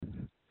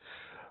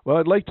Well,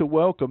 I'd like to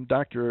welcome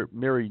Dr.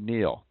 Mary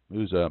Neal,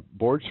 who's a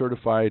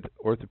board-certified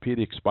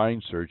orthopedic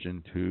spine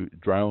surgeon who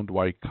drowned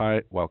while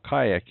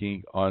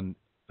kayaking on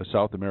a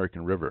South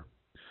American river.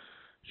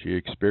 She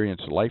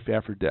experienced life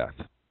after death.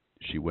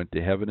 She went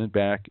to heaven and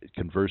back,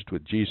 conversed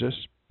with Jesus,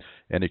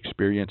 and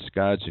experienced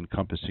God's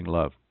encompassing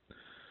love.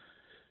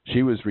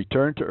 She was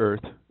returned to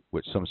earth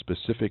with some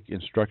specific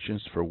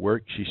instructions for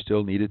work she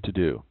still needed to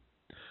do.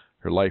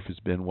 Her life has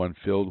been one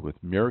filled with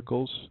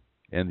miracles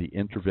and the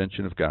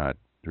intervention of God.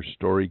 Her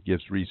story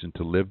gives reason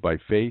to live by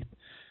faith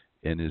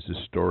and is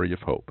a story of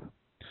hope.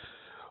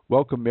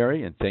 Welcome,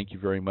 Mary, and thank you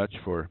very much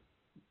for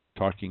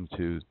talking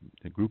to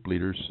the group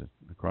leaders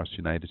across the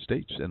United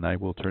States. And I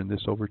will turn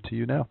this over to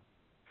you now.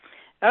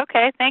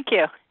 Okay, thank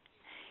you.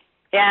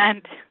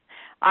 And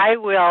I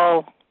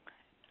will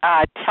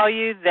tell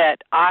you that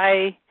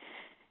I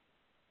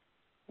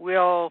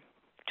will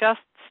just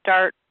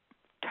start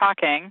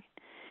talking,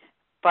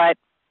 but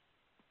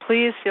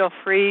please feel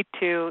free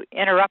to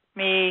interrupt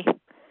me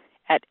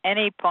at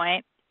any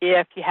point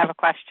if you have a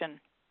question,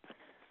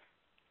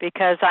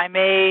 because I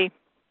may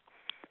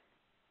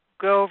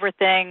go over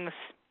things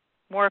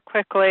more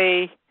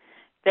quickly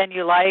than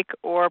you like,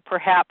 or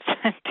perhaps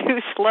too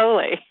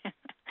slowly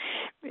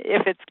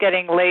if it's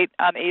getting late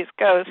on the East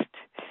Coast.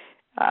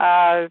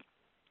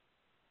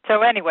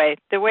 So anyway,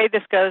 the way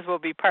this goes will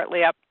be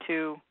partly up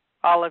to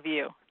all of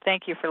you.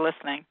 Thank you for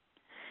listening.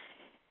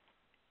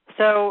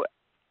 So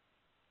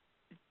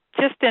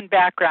just in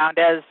background,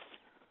 as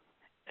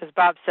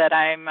Bob said,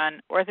 I'm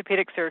an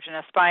orthopedic surgeon,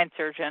 a spine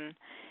surgeon,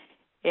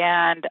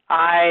 and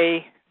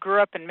I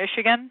grew up in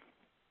Michigan.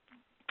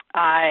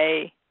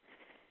 I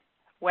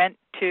went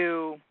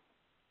to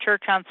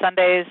church on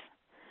Sundays,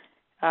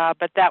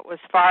 but that was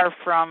far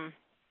from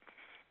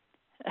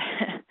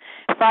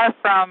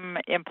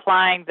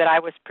implying that I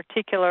was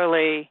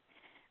particularly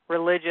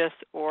religious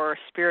or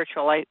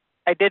spiritual.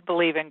 I did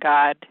believe in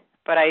God,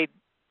 but I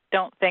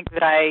don't think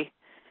that I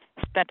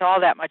spent all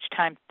that much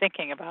time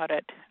thinking about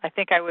it. I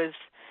think I was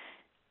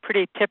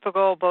pretty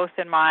typical both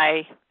in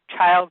my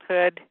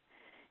childhood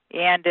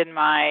and in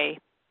my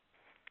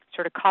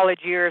sort of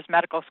college years,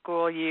 medical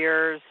school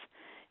years,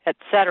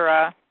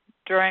 etc.,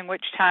 during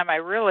which time I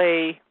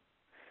really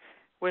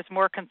was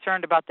more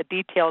concerned about the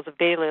details of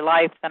daily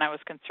life than I was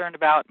concerned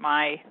about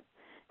my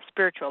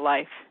spiritual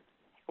life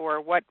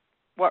or what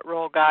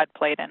role God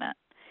played in it.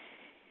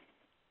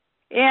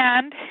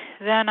 And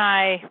then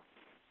I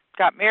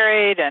got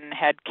married and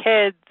had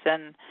kids,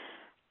 and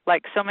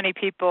like so many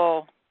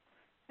people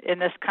in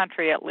this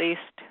country at least,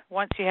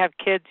 once you have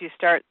kids, you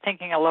start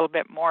thinking a little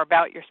bit more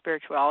about your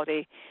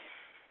spirituality.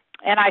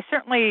 And I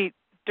certainly,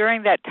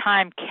 during that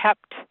time,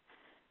 kept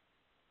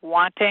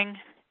wanting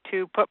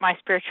to put my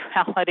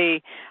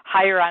spirituality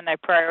higher on my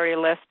priority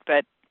list,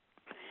 but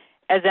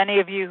as any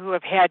of you who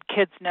have had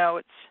kids know,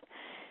 it's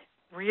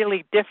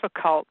really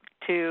difficult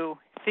to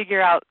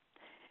figure out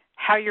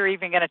how you're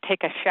even going to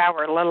take a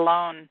shower, let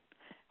alone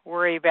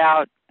worry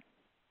about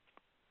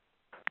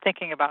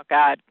thinking about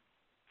God.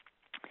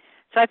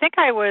 So I think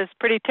I was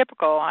pretty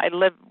typical.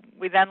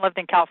 We then lived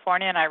in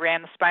California, and I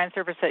ran the spine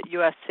service at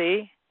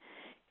USC.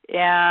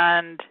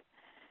 And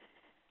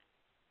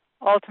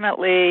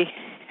ultimately,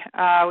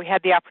 we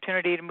had the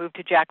opportunity to move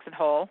to Jackson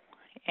Hole,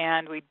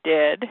 and we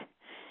did.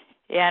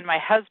 And my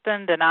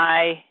husband and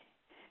I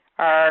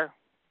are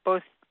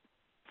both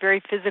very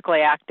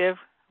physically active.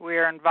 We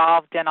are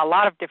involved in a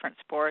lot of different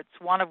sports,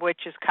 one of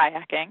which is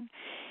kayaking.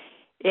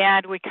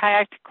 And we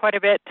kayaked quite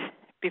a bit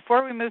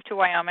before we moved to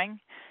Wyoming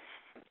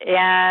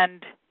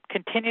and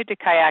continued to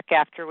kayak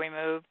after we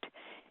moved.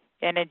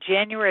 And in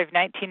January of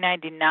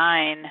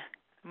 1999,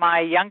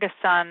 my youngest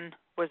son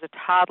was a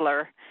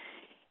toddler.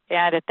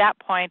 And at that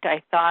point,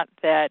 I thought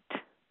that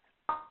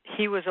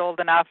he was old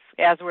enough,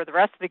 as were the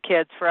rest of the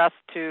kids, for us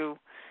to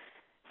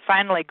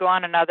finally go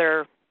on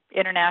another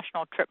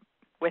international trip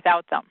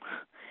without them.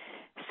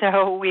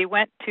 So we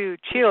went to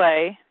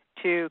Chile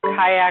to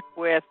kayak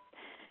with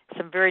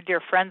some very dear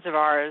friends of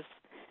ours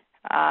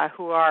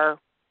who are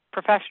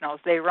professionals.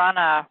 They run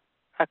a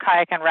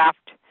kayak and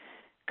raft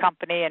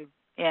company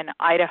in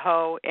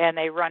Idaho, and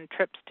they run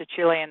trips to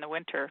Chile in the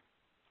winter.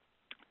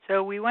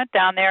 So we went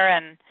down there,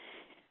 and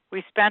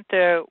we spent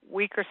a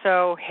week or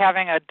so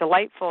having a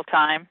delightful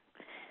time.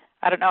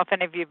 I don't know if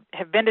any of you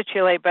have been to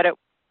Chile, but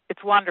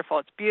it's wonderful.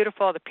 It's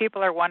beautiful. The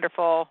people are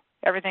wonderful.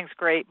 Everything's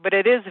great, but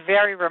it is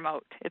very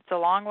remote. It's a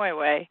long way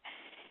away.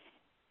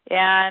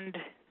 And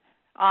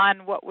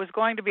on what was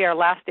going to be our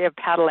last day of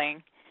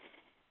paddling,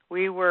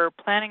 we were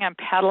planning on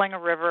paddling a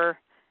river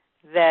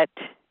that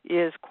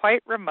is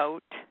quite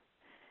remote,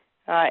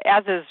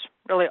 as is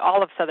really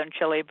all of southern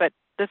Chile, but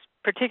this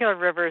particular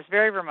river is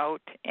very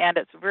remote, and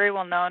it's very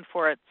well known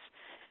for its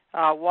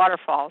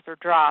waterfalls or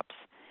drops.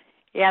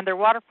 And they're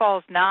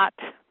waterfalls not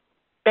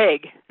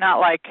big, not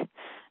like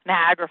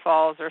Niagara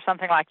Falls or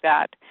something like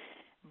that,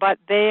 but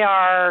they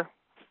are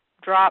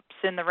drops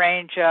in the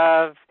range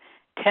of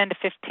 10 to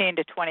 15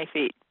 to 20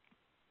 feet,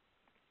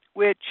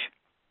 which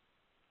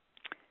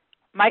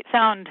might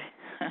sound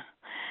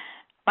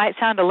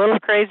a little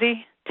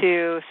crazy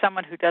to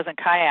someone who doesn't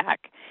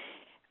kayak.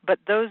 But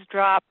those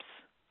drops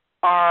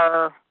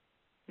are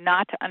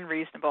not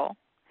unreasonable,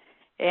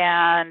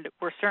 and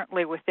were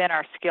certainly within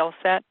our skill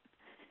set.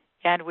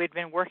 And we'd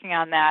been working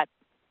on that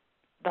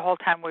the whole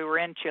time we were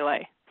in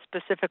Chile,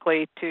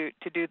 specifically to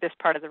do this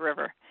part of the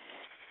river.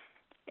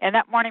 And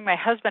that morning, my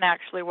husband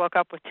actually woke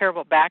up with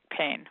terrible back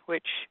pain,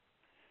 which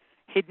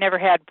he'd never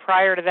had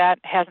prior to that,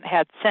 hasn't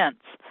had since.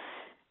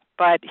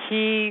 But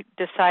he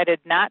decided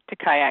not to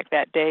kayak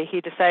that day.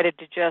 He decided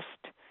to just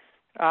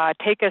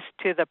take us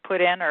to the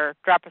put-in or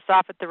drop us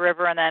off at the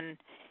river, and then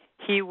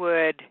he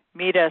would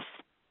meet us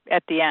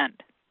at the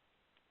end.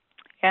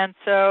 And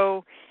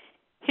so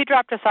he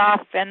dropped us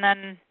off and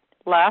then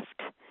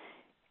left.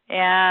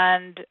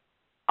 And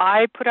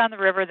I put on the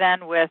river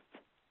then with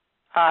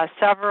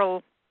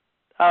several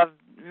of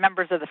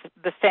members of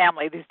the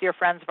family, these dear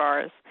friends of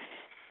ours.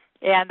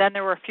 And then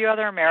there were a few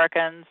other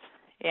Americans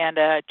and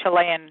a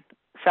Chilean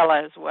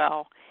fella as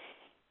well.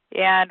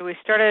 And we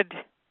started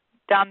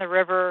down the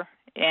river,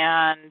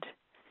 and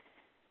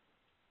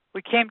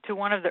we came to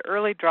one of the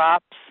early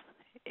drops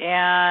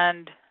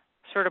and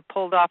sort of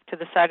pulled off to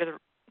the side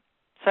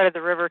of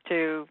the river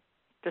to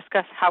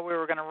discuss how we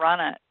were going to run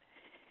it.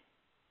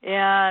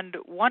 And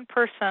one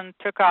person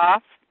took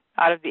off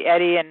out of the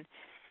eddy and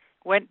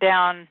went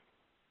down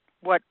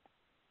what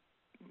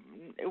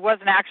it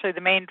wasn't actually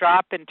the main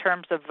drop in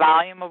terms of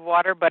volume of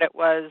water, but it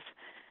was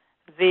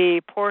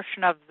the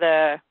portion of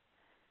the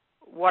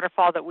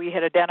waterfall that we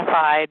had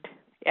identified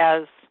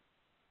as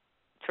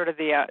sort of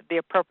the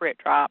appropriate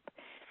drop.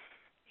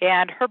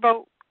 And her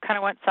boat kind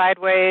of went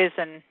sideways,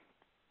 and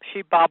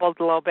she bobbled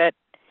a little bit,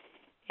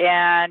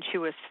 and she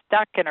was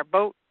stuck, and her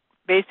boat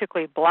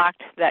basically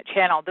blocked that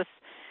channel. This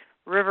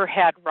river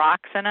had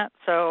rocks in it,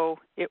 so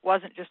it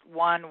wasn't just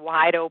one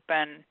wide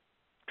open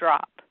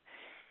drop.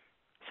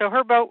 So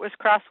her boat was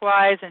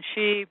crosswise, and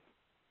she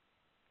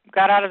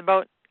got out of the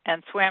boat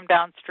and swam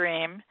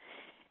downstream.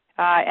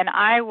 And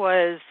I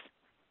was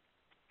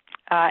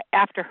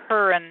after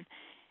her, and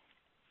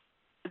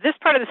this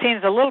part of the scene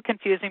is a little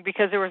confusing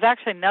because there was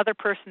actually another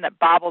person that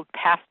bobbled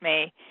past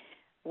me,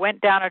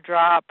 went down a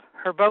drop,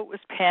 her boat was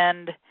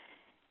pinned,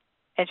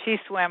 and she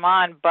swam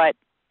on, but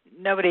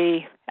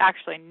nobody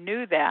actually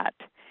knew that.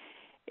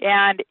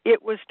 And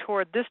it was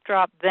toward this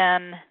drop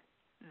then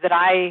that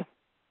I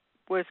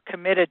was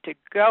committed to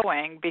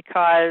going,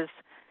 because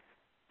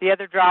the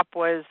other drop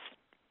was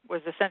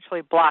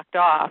essentially blocked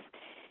off.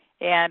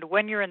 And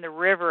when you're in the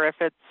river, if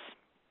it's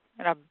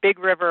in a big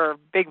river or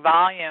big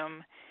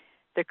volume,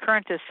 the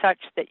current is such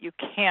that you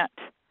can't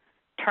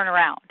turn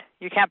around.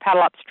 You can't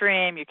paddle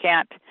upstream. You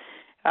can't.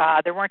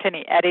 There weren't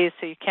any eddies,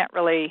 so you can't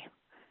really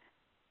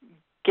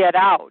get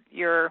out.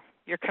 You're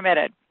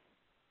committed.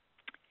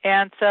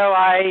 And so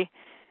I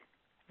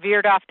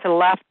veered off to the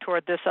left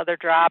toward this other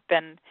drop,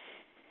 and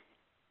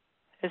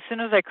as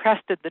soon as I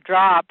crested the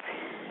drop,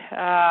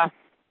 I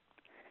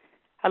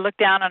looked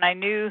down and I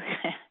knew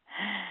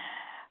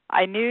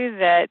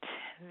that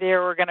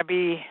there were going to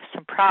be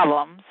some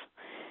problems,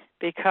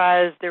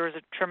 because there was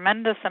a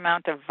tremendous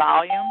amount of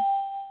volume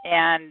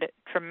and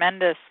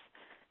tremendous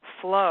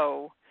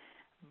flow,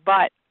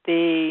 but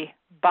the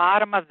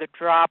bottom of the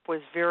drop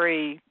was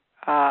very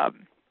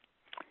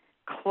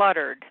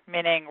cluttered,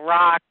 meaning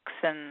rocks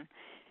and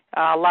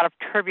a lot of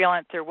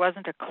turbulence. There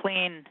wasn't a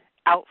clean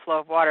outflow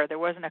of water. There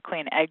wasn't a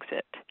clean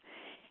exit.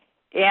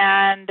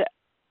 And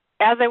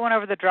as I went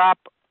over the drop,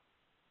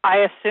 I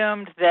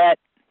assumed that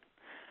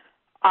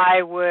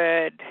I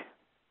would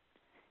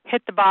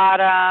hit the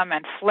bottom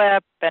and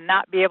flip and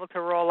not be able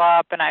to roll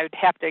up, and I would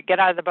have to get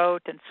out of the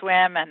boat and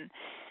swim, and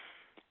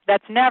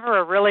that's never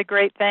a really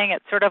great thing.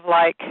 It's sort of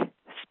like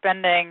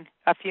spending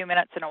a few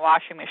minutes in a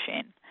washing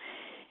machine.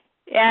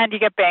 And you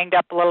get banged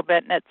up a little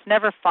bit, and it's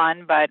never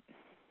fun, but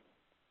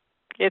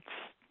it's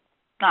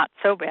not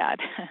so bad.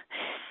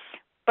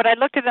 But I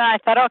looked at it and I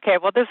thought, okay,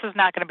 well, this is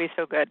not going to be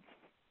so good.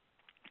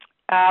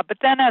 But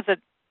then as it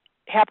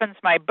happens,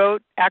 my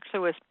boat actually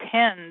was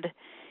pinned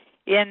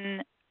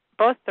in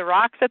both the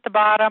rocks at the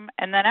bottom,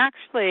 and then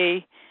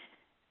actually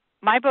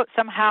my boat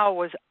somehow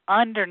was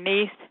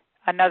underneath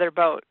another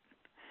boat.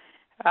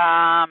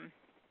 And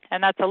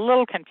that's a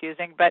little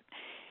confusing, but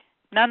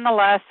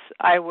nonetheless,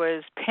 I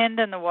was pinned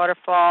in the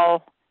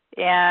waterfall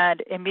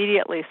and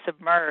immediately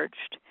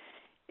submerged.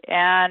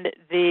 And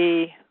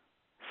the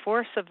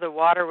force of the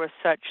water was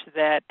such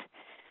that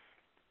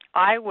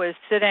I was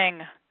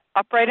sitting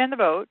upright in the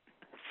boat,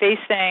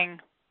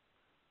 facing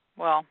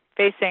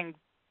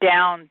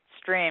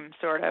downstream,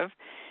 sort of.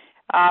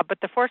 But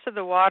the force of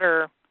the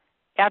water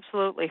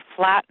absolutely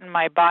flattened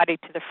my body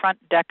to the front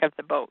deck of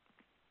the boat.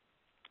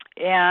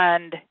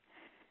 And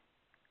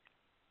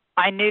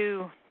I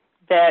knew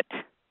that,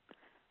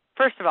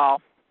 first of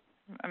all,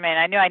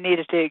 I knew I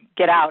needed to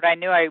get out. I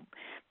knew I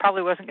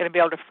probably wasn't going to be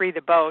able to free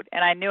the boat,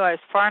 and I knew I was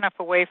far enough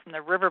away from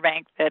the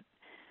riverbank that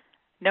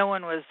no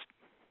one was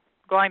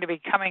going to be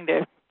coming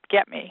to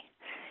get me.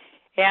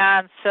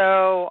 And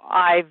so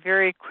I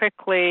very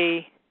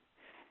quickly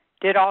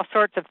did all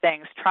sorts of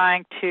things,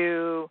 trying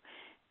to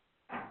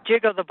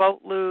jiggle the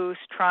boat loose,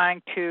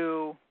 trying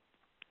to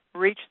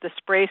reach the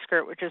spray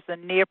skirt, which is the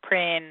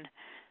neoprene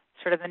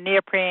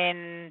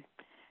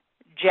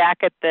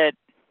jacket that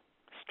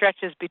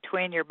stretches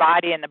between your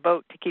body and the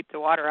boat to keep the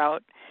water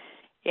out.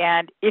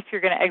 And if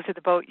you're going to exit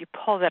the boat, you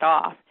pull that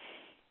off.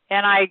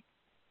 And I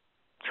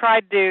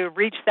tried to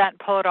reach that and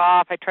pull it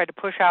off. I tried to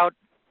push out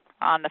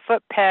on the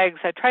foot pegs.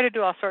 I tried to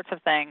do all sorts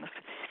of things.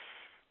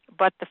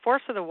 But the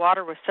force of the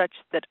water was such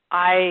that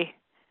I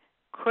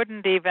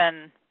couldn't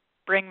even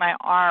bring my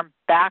arm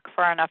back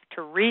far enough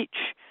to reach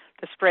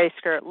the spray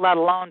skirt, let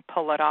alone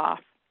pull it off.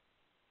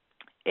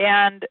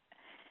 And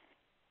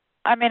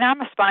I mean,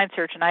 I'm a spine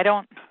surgeon. I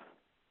don't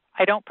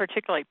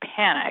particularly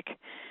panic.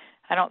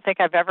 I don't think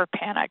I've ever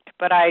panicked,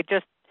 but I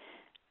just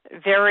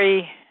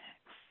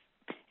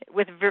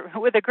with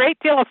a great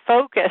deal of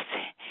focus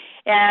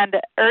and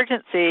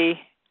urgency,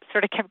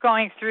 sort of kept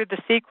going through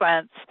the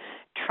sequence,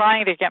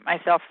 trying to get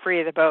myself free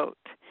of the boat.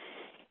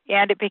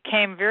 And it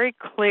became very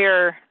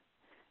clear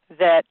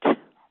that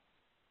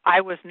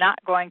I was not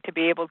going to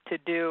be able to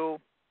do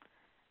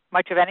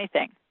much of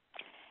anything.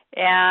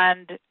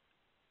 And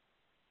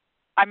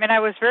I mean, I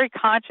was very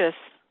conscious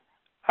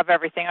of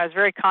everything. I was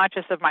very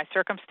conscious of my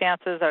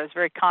circumstances. I was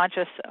very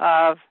conscious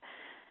of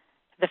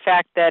the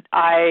fact that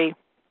I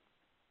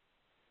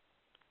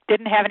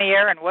didn't have any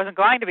air and wasn't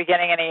going to be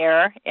getting any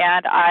air,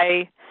 and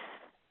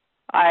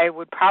I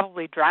would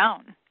probably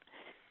drown.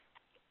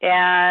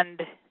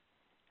 And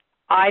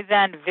I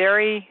then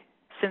very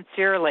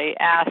sincerely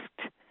asked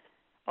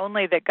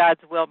only that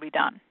God's will be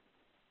done.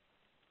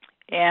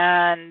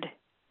 And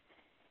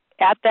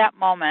at that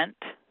moment,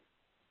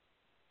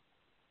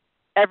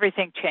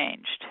 everything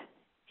changed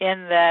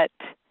in that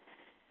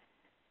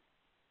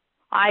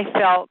I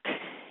felt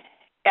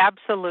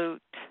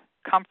absolute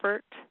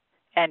comfort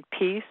and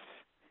peace.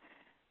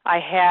 I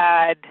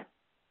had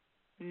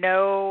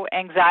no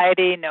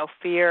anxiety, no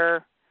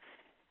fear.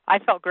 I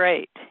felt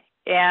great.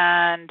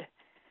 And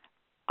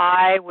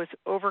I was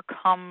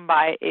overcome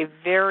by a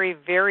very,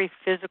 very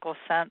physical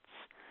sense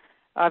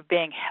of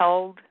being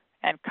held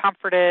and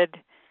comforted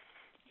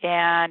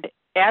and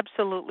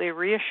absolutely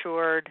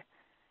reassured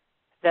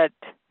that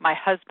my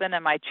husband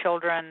and my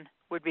children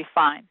would be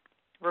fine.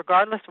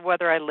 Regardless of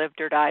whether I lived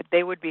or died,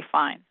 they would be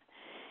fine.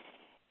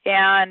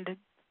 And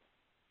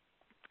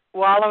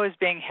while I was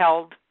being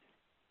held,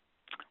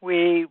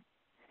 we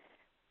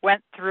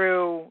went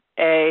through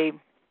a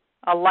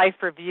life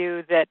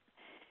review that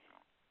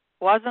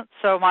wasn't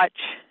so much,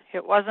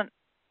 it wasn't,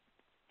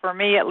 for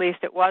me at least,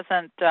 it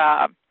wasn't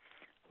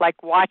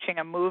like watching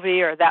a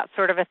movie or that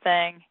sort of a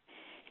thing.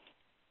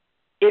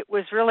 It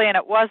was really, and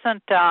it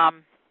wasn't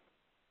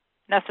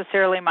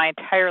necessarily my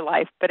entire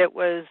life, but it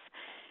was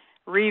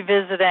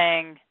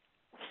revisiting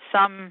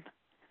some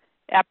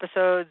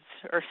episodes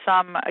or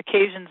some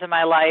occasions in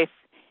my life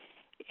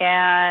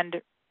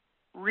and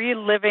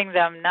reliving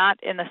them,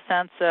 not in the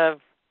sense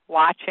of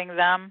watching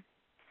them,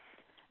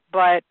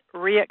 but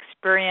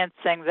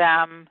re-experiencing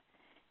them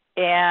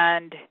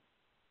and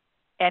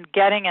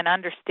getting an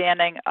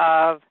understanding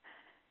of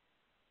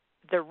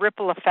the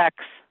ripple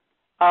effects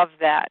of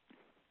that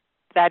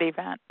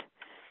event,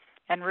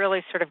 and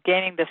really sort of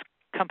gaining this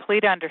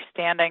complete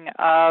understanding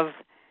of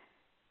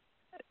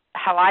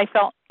how I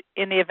felt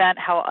in the event,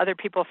 how other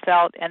people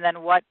felt, and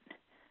then what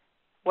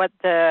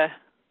the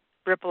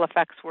ripple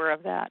effects were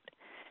of that.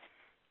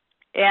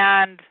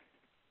 And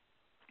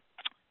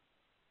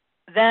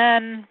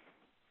then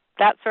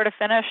that sort of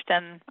finished,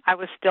 and I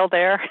was still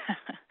there.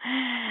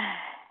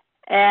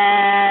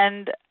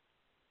 And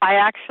I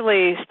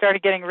actually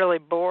started getting really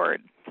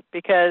bored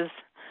because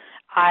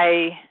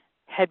I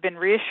had been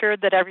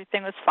reassured that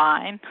everything was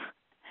fine.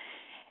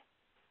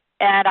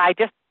 And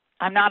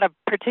I'm not a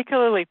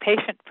particularly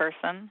patient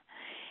person.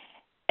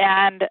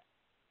 And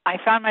I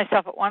found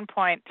myself at one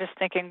point just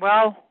thinking,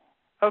 well,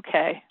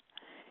 okay,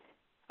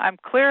 I'm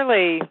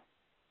clearly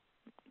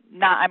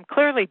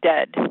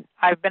dead.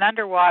 I've been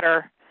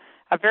underwater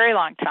a very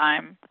long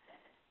time.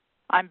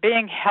 I'm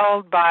being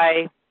held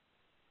by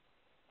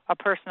a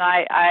person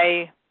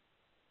I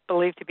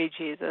believe to be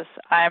Jesus.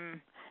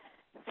 I'm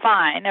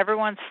fine.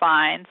 Everyone's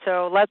fine.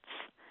 So let's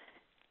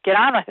get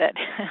on with it.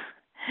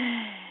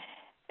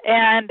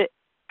 And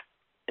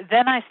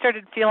then I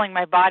started feeling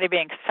my body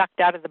being sucked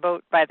out of the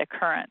boat by the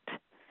current.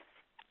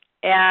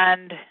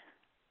 And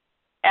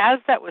as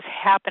that was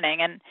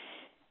happening, and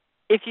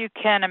if you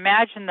can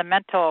imagine the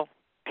mental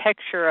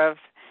picture of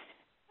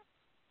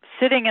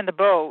sitting in the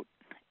boat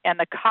and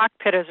the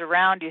cockpit is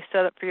around you,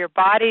 so that for your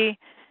body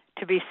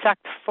to be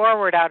sucked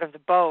forward out of the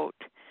boat,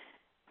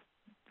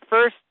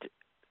 first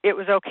it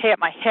was okay at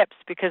my hips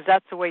because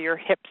that's the way your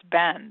hips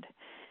bend.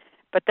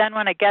 But then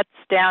when it gets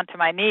down to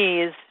my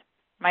knees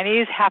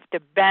have to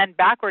bend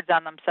backwards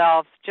on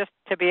themselves just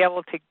to be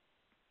able to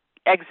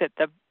exit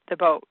the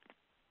boat.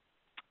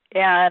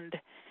 And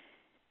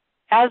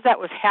as that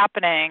was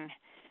happening,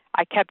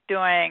 I kept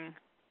doing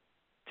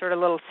sort of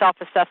little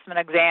self-assessment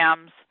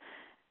exams.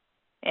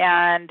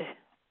 And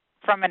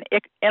from an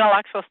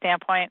intellectual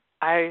standpoint,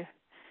 I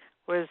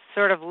was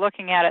sort of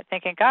looking at it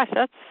thinking, gosh,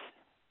 that's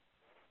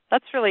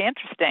that's really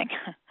interesting.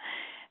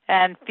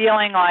 And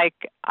feeling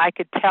like I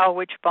could tell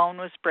which bone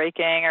was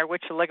breaking or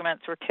which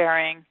ligaments were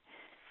tearing.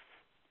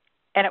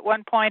 And at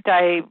one point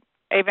I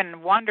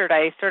even wondered,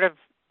 I sort of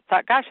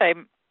thought, gosh,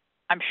 I'm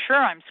sure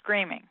I'm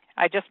screaming.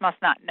 I just must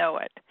not know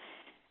it.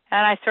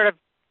 And I sort of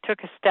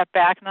took a step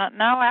back and thought,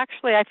 no,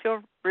 actually, I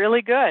feel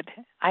really good.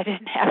 I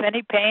didn't have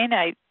any pain.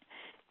 I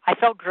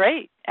felt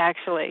great,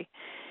 actually.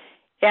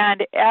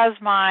 And as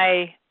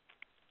my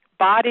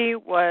body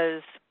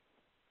was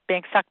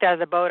being sucked out of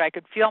the boat, I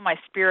could feel my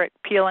spirit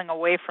peeling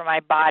away from my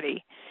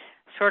body,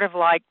 sort of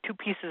like two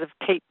pieces of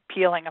tape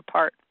peeling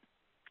apart.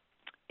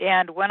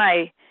 And when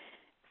I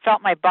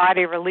felt my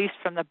body released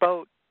from the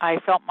boat, I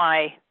felt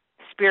my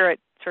spirit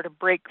sort of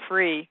break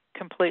free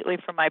completely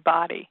from my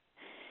body.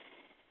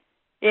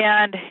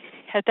 And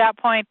at that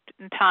point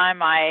in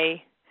time,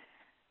 I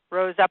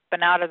rose up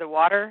and out of the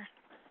water,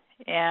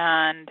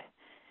 and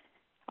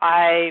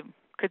I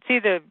could see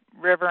the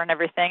river and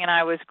everything, and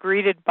I was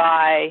greeted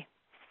by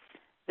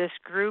this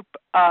group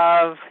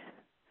of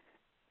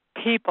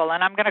people,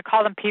 and I'm going to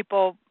call them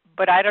people,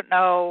 but I don't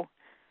know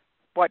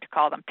what to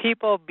call them.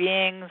 People,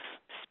 beings,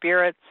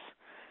 spirits,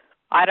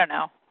 I don't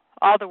know.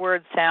 All the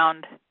words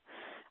sound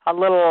a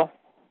little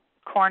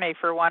corny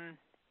for one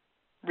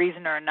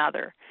reason or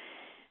another.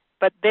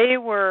 But they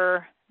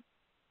were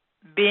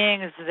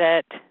beings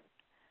that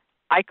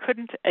I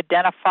couldn't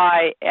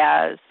identify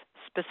as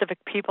specific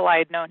people I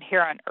had known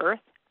here on Earth,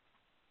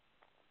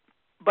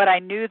 but I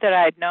knew that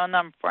I had known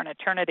them for an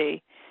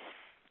eternity,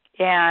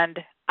 and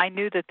I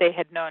knew that they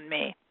had known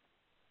me.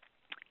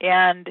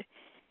 And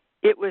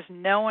it was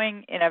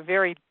knowing in a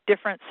very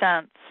different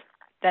sense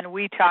than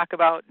we talk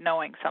about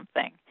knowing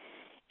something.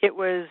 It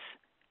was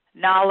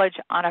knowledge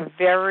on a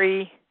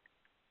very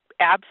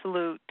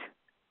absolute,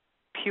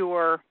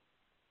 pure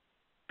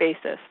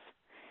basis.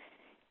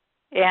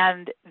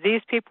 And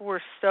these people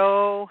were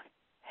so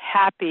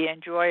happy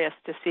and joyous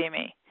to see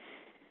me.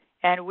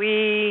 And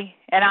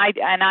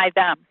I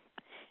them.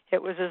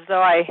 It was as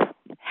though I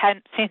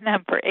hadn't seen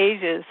them for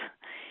ages.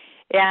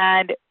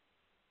 And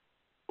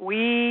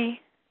we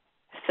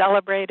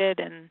celebrated,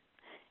 and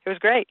it was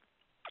great.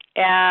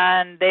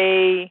 And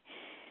they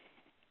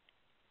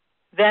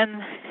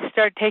then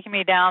started taking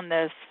me down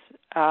this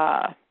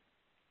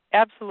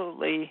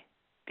absolutely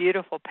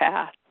beautiful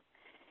path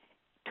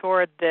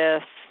toward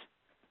this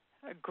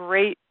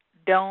great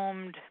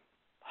domed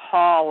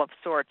hall of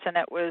sorts. And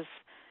it was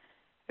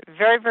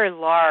very, very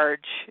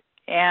large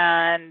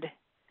and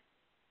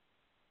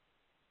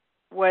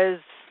was,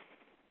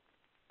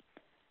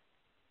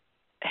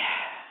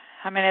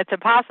 I mean, it's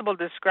impossible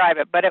to describe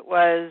it, but it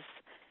was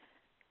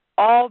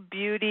all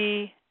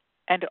beauty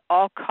and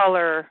all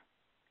color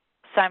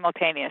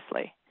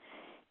simultaneously.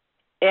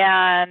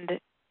 And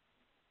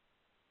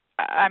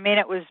I mean,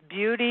 it was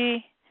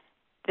beauty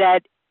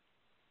that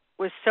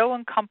was so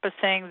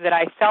encompassing that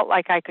I felt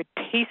like I could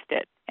taste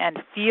it and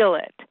feel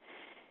it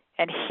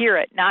and hear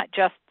it, not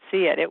just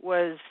see it. It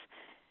was,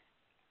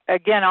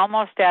 again,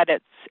 almost at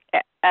its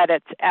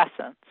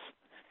essence.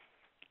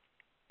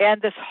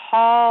 And this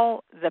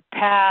hall, the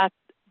path,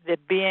 the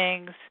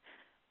beings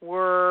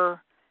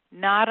were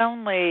not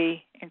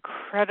only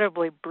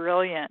incredibly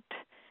brilliant,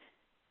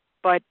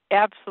 but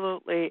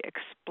absolutely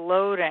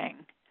exploding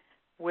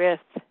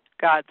with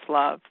God's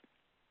love.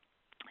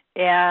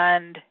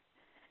 And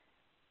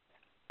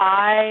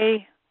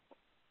I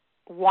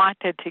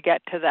wanted to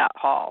get to that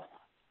hall.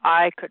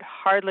 I could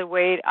hardly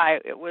wait.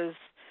 It was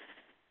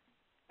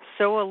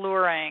so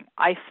alluring.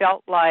 I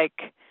felt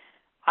like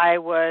I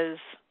was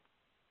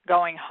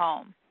going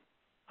home,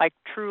 like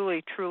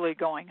truly, truly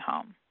going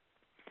home.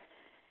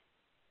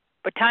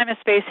 But time and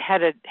space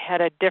had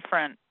a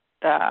different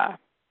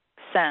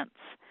sense.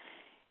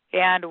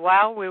 And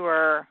while we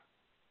were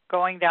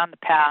going down the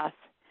path,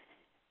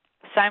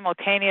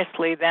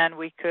 simultaneously then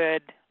we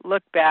could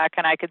look back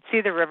and I could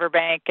see the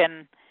riverbank,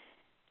 and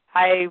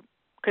I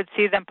could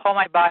see them pull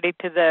my body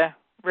to the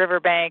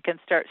riverbank and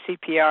start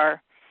CPR.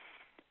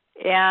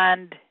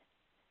 And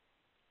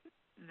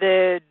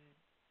the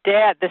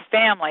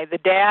family, the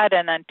dad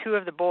and then two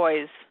of the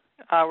boys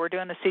were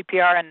doing the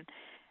CPR, and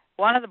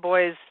one of the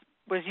boys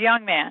was a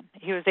young man.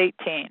 He was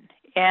 18,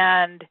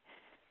 and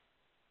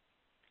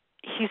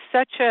he's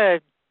such a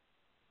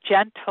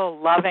gentle,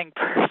 loving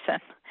person.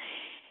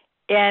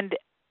 And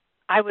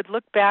I would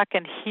look back,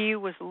 and he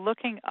was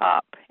looking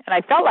up, and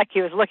I felt like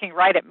he was looking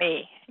right at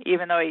me,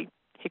 even though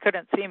he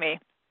couldn't see me.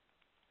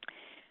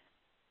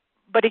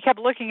 But he kept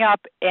looking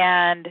up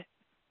and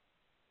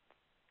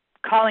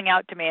calling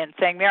out to me and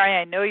saying, "Mary,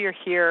 I know you're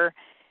here.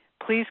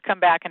 Please come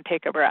back and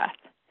take a breath."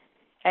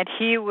 And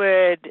he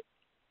would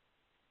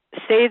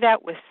say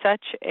that with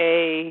such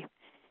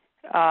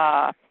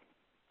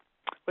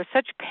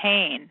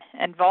pain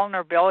and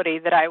vulnerability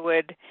that I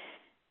would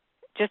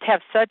just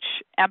have such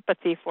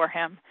empathy for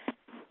him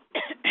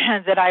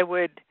that I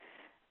would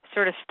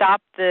sort of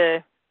stop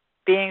the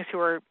beings who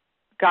were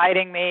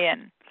guiding me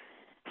and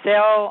say,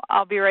 "Oh,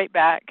 I'll be right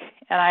back."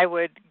 And I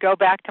would go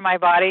back to my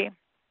body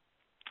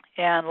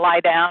and lie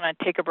down and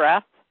take a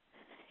breath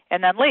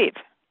and then leave.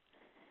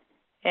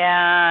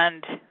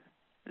 And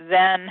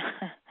then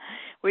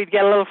we'd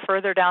get a little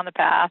further down the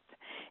path,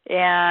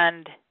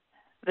 and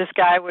this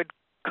guy would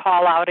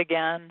call out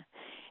again,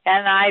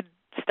 and I'd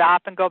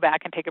stop and go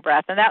back and take a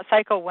breath. And that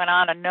cycle went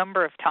on a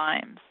number of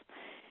times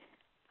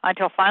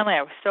until finally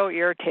I was so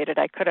irritated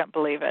I couldn't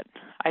believe it.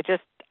 I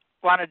just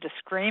wanted to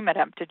scream at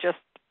him to just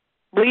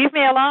leave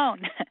me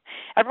alone.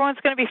 Everyone's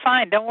going to be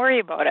fine. Don't worry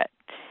about it.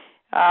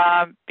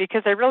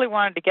 Because I really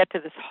wanted to get to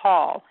this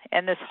hall.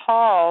 And this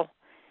hall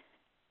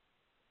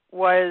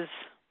was,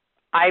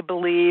 I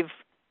believe,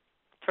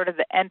 sort of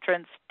the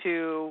entrance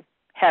to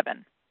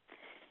heaven.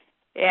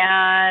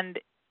 And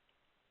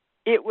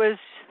it was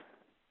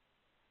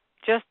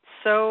just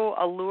so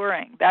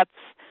alluring. That's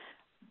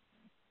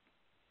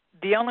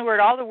the only word.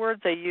 All the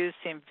words I used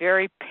seemed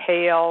very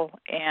pale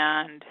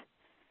and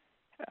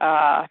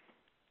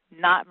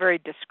not very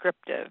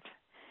descriptive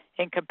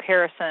in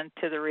comparison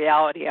to the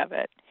reality of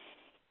it.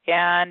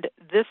 And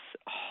this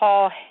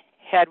hall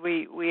had,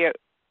 we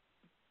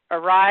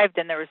arrived,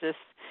 and there was this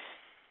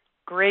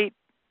great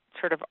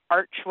sort of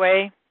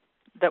archway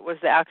that was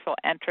the actual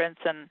entrance,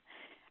 and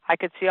I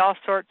could see all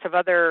sorts of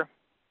other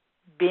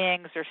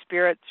beings or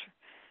spirits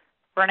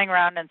running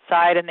around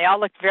inside, and they all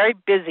looked very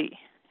busy.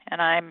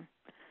 And I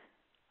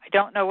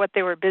don't know what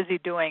they were busy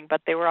doing,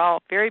 but they were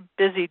all very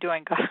busy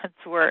doing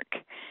God's work.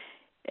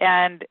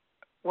 And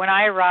when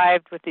I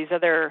arrived with these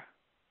other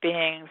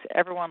beings,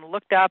 everyone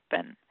looked up,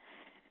 and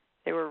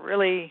they were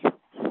really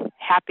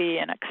happy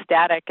and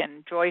ecstatic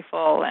and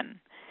joyful,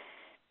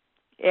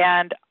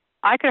 and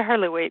I could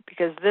hardly wait,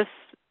 because this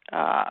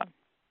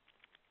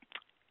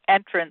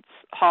entrance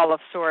hall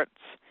of sorts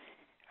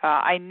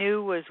I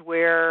knew was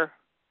where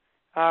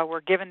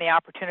we're given the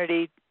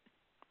opportunity,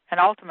 an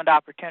ultimate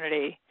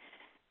opportunity,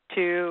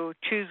 to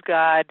choose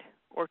God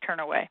or turn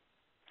away.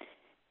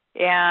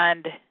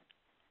 And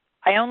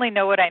I only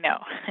know what I know.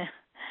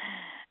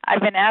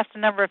 I've been asked a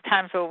number of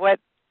times, well,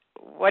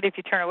 what if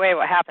you turn away?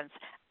 What happens?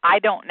 I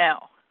don't know.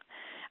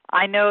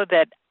 I know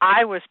that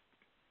I was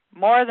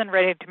more than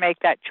ready to make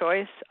that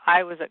choice.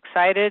 I was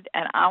excited,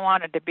 and I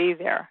wanted to be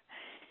there.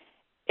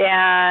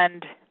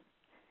 And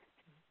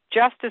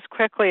just as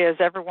quickly as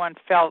everyone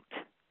felt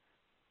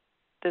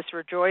this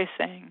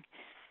rejoicing,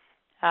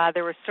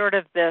 there was sort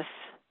of this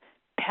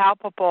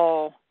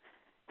palpable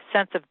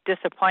sense of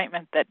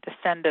disappointment that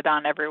descended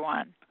on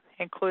everyone,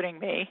 including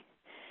me.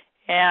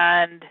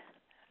 And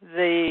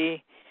the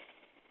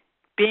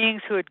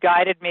beings who had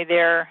guided me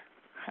there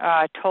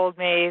told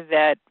me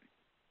that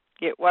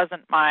it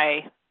wasn't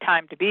my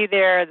time to be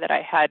there, that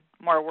I had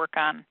more work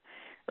on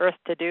earth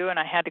to do, and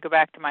I had to go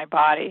back to my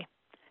body.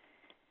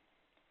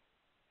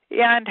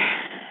 And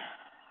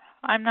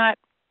I'm not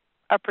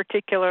a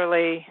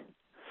particularly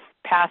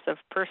passive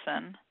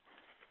person,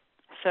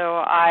 so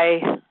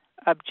I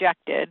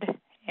objected,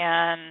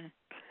 and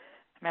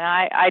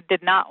I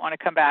did not want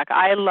to come back.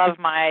 I love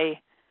my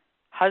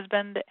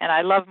husband, and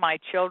I love my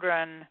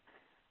children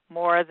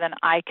more than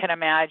I can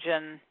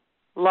imagine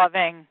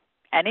loving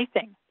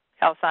anything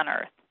else on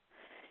earth.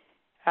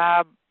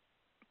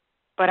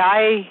 But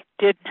I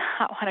did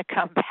not want to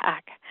come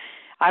back.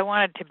 I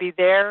wanted to be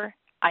there.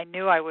 I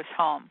knew I was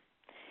home.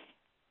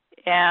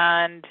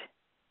 And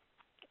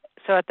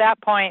so at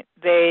that point,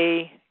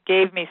 they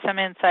gave me some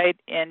insight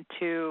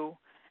into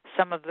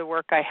some of the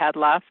work I had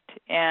left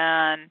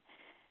and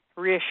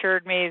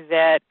reassured me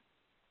that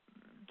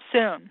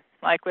soon,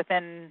 like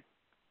within,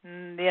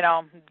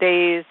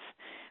 days,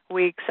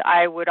 weeks,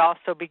 I would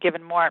also be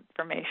given more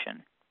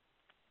information.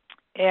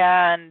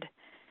 And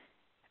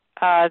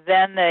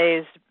then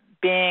these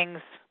beings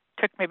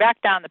took me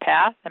back down the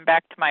path and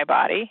back to my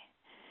body,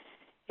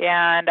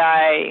 and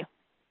I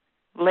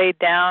laid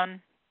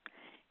down,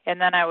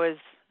 and then I was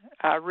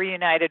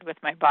reunited with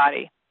my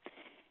body.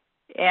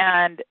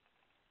 And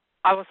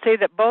I will say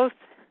that both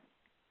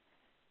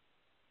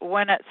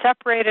when it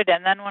separated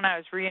and then when I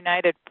was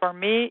reunited, for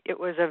me, it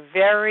was a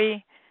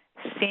very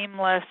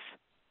seamless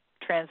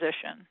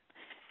transition.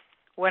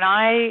 When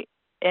my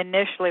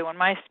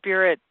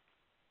spirit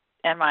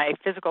and my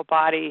physical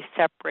body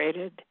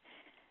separated,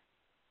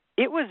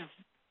 it was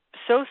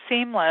so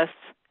seamless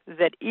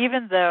that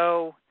even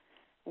though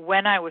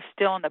when I was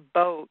still in the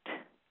boat,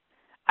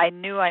 I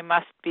knew I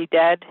must be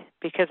dead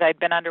because I'd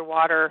been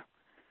underwater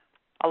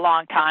a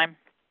long time,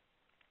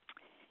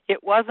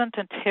 it wasn't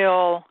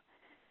until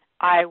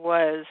I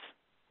was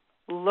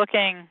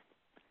looking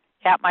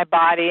at my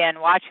body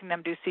and watching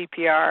them do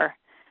CPR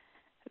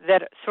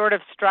that it sort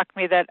of struck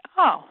me that,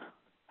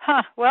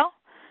 well,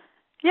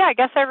 yeah, I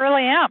guess I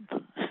really am,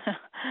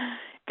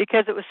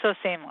 because it was so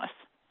seamless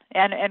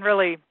and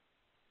really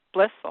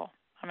blissful.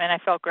 I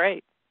felt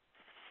great.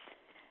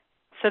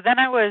 So then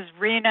I was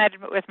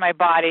reunited with my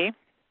body,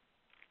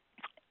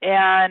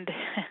 and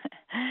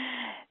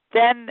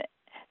then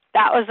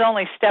that was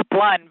only step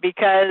one,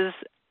 because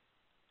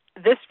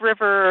this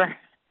river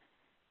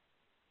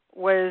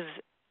was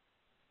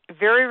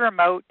very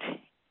remote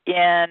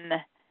in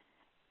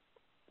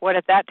what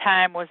at that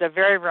time was a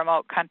very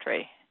remote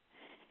country.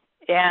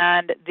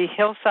 And the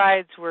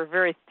hillsides were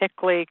very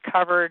thickly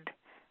covered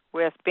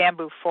with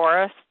bamboo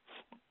forests.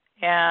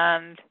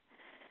 And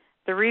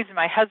the reason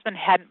my husband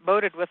hadn't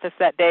boated with us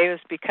that day was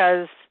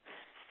because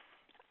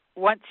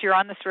once you're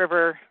on this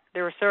river,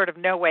 there was sort of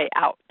no way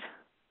out.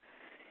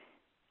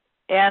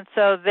 And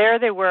so there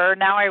they were.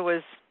 Now I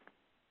was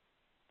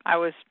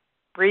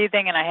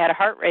breathing and I had a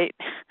heart rate,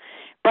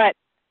 but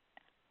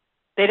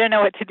they didn't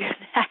know what to do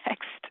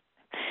next.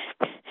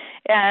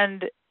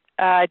 And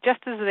just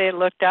as they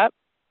looked up,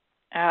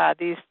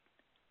 these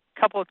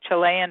couple of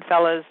Chilean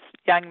fellas,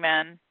 young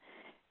men,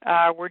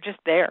 were just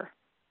there.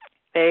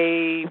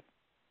 They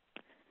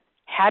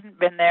hadn't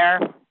been there,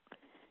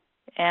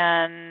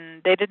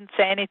 and they didn't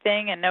say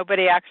anything, and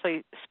nobody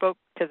actually spoke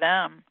to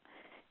them.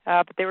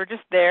 But they were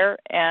just there,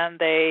 and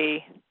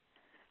they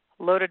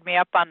loaded me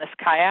up on this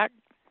kayak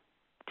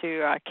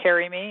to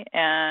carry me,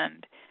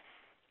 and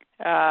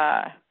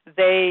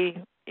they,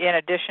 in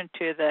addition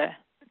to the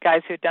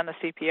guys who had done the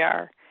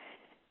CPR,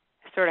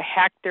 sort of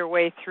hacked their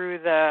way through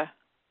the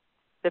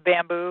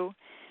bamboo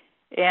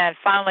and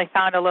finally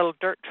found a little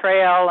dirt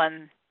trail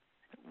and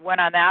went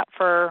on that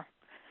for a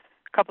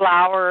couple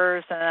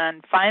hours, and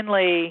then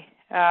finally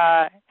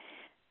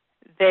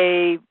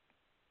we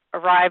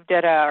arrived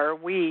at a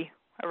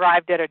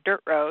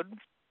dirt road,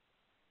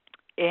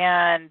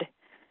 and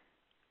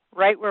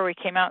right where we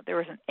came out there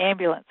was an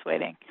ambulance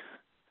waiting,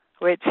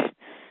 which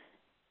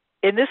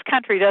in this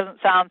country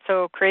doesn't sound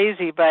so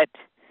crazy, but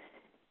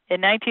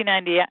in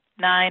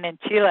 1999 in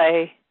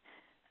Chile,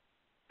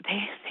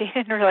 they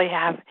didn't really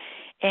have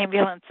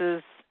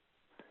ambulances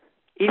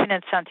even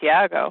in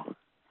Santiago.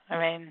 I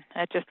mean,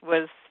 that just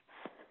was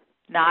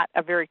not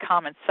a very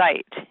common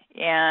sight,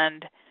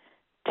 and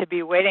to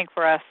be waiting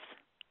for us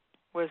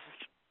was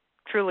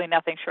truly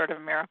nothing short of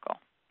a miracle.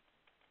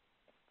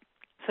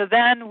 So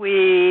then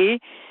we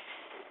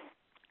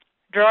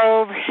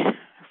drove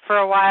for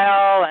a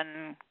while,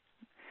 and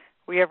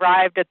we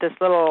arrived at this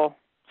little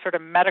sort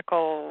of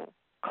medical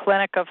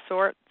clinic of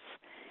sorts,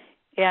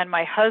 and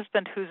my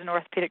husband, who's an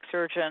orthopedic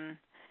surgeon,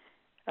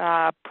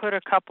 put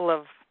a couple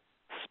of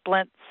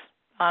splints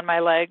on my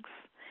legs,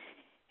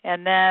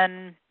 and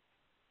then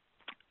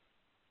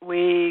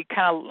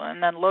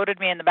loaded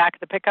me in the back of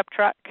the pickup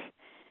truck,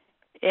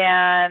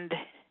 and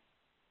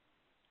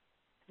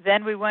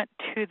then we went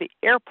to the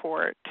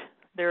airport.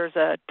 There's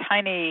a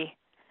tiny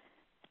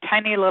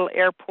little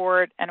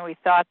airport, and we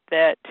thought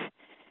that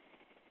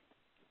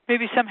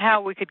maybe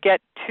somehow we could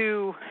get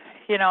to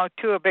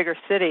a bigger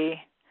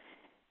city.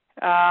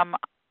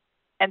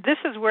 And this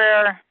is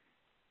where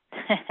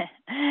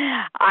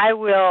I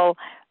will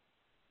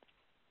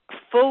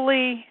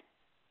fully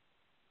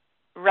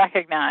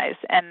recognize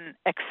and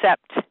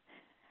accept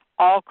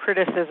all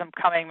criticism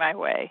coming my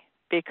way,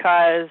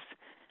 because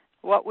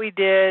what we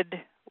did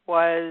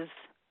was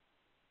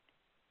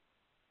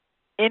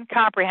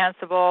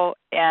incomprehensible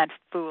and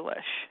foolish.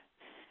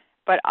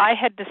 But I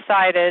had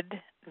decided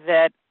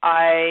that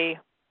I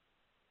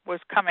was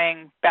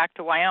coming back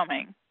to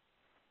Wyoming.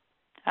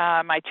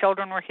 My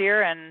children were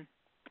here, and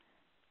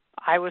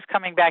I was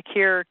coming back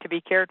here to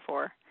be cared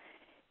for.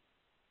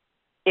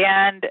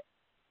 And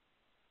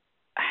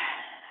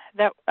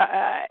that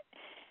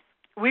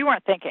we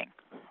weren't thinking.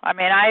 I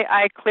mean,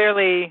 I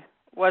clearly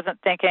wasn't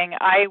thinking.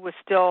 I was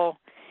still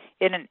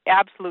in an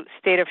absolute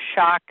state of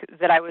shock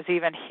that I was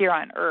even here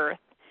on Earth.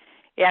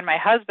 And my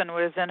husband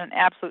was in an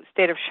absolute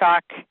state of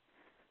shock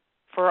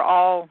for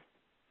all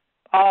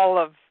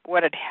of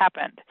what had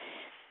happened.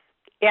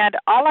 And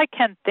all I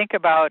can think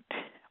about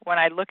when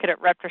I look at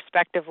it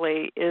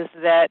retrospectively is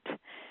that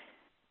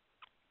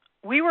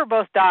we were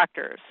both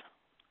doctors,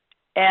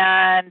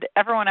 and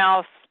everyone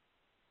else,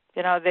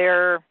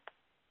 they're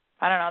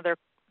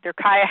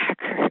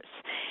kayakers.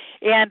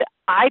 And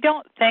I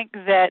don't think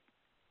that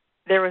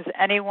there was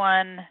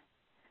anyone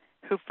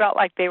who felt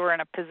like they were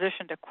in a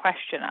position to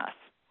question us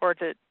or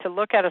to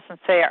look at us and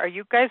say, "Are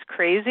you guys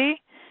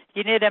crazy?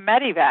 You need a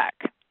medevac."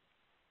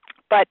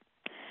 But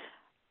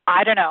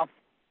I don't know.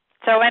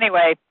 So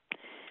anyway,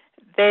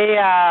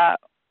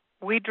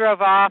 we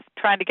drove off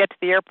trying to get to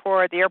the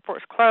airport. The airport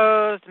was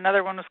closed.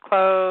 Another one was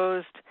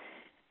closed.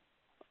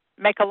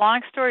 Make a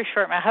long story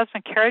short, my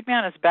husband carried me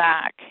on his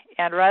back,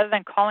 and rather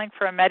than calling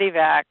for a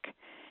medevac,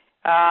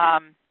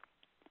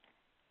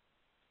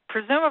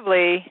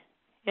 presumably,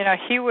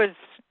 he was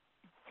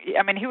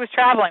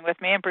traveling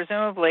with me, and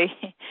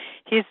presumably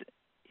he's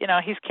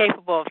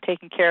capable of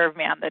taking care of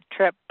me on the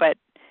trip, but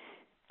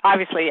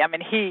obviously,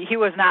 he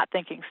was not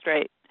thinking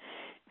straight.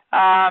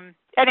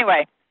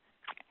 Anyway,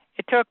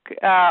 it took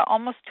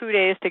almost 2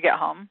 days to get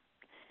home,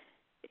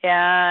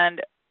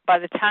 and by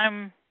the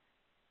time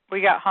we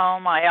got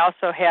home, I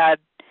also had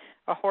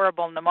a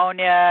horrible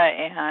pneumonia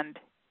and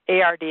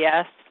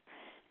ARDS,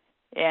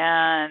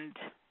 and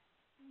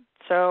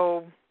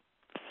so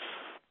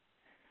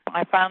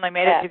I finally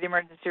made it to the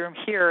emergency room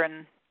here,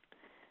 and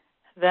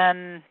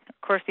then, of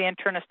course, the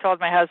internist told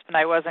my husband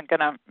I wasn't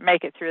going to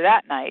make it through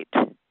that night.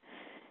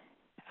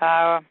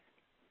 But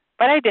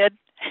I did.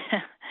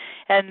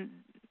 And,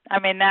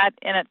 that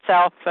in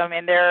itself,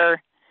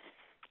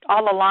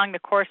 all along the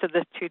course of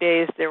the 2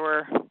 days, there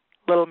were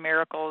little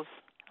miracles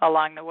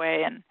along the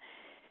way. And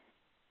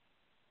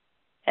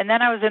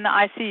then I was in the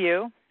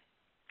ICU,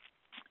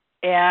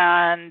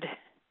 and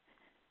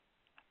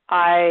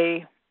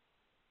I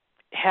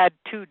had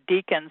 2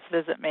 deacons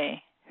visit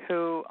me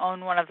who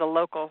own one of the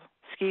local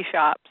ski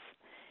shops.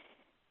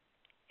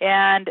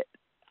 And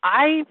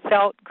I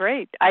felt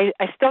great. I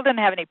still didn't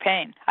have any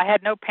pain. I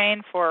had no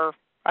pain for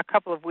a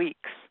couple of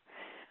weeks.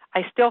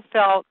 I still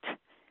felt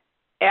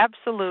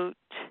absolute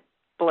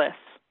bliss.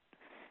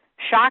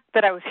 Shocked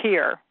that I was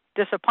here,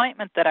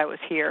 disappointment that I was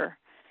here.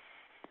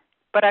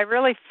 But I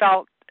really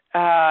felt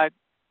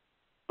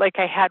like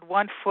I had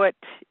one foot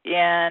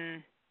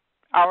in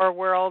our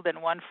world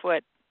and one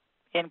foot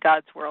in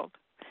God's world.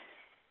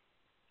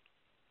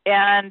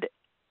 And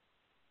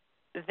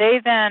they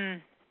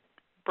then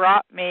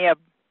brought me a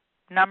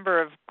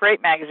number of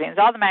great magazines,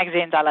 all the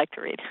magazines I like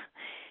to read.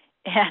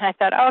 And I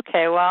thought,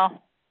 okay,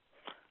 well,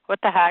 what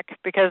the heck,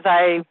 because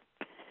I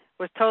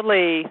was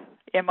totally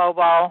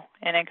immobile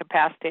and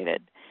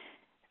incapacitated.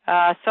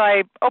 So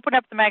I opened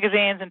up the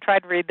magazines and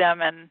tried to read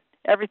them, and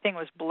everything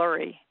was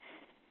blurry.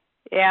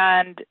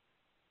 And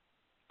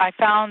I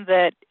found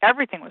that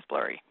everything was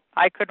blurry.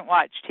 I couldn't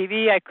watch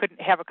TV. I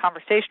couldn't have a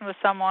conversation with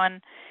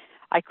someone.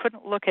 I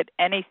couldn't look at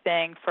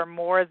anything for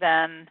more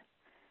than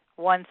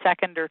 1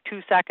 second or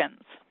 2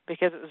 seconds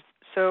because it was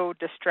so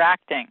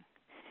distracting.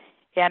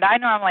 And I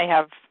normally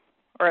have,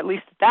 or at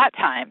least at that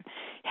time,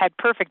 had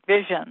perfect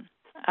vision.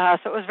 So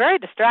it was very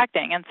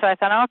distracting. And so I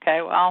thought,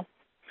 okay, well,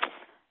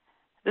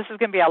 this is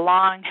going to be a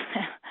long,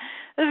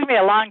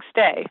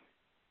 stay,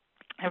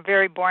 a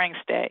very boring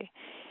stay.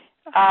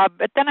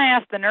 But then I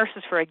asked the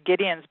nurses for a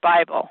Gideon's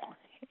Bible,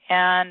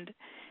 and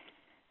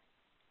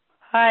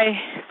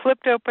I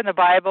flipped open the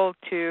Bible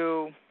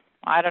to,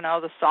 I don't know,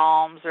 the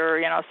Psalms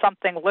or,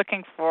 something,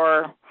 looking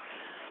for,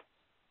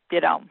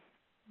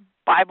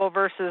 Bible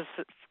verses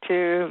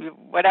to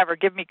whatever,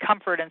 give me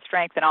comfort and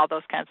strength and all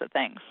those kinds of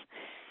things.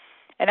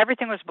 And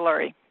everything was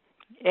blurry.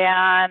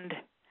 And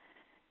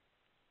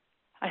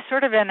I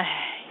sort of in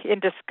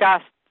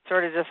disgust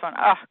sort of just went,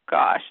 oh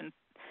gosh, and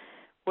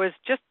was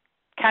just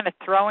kind of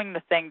throwing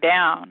the thing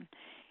down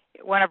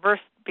when a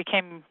verse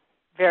became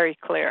very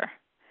clear.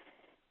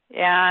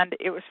 And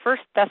it was 1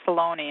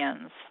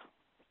 Thessalonians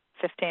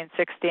 15:16,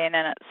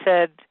 and it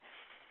said,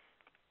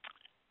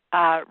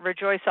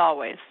 rejoice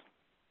always.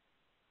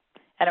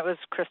 And it was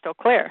crystal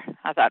clear.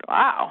 I thought,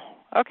 wow,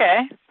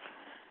 okay.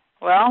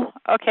 Well,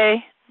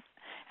 okay.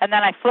 And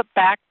then I flipped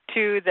back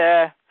to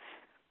the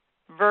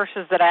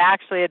verses that I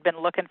actually had been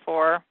looking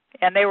for,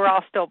 and they were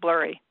all still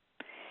blurry.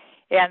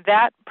 And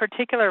that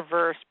particular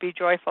verse, be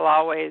joyful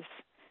always,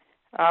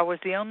 was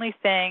the only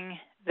thing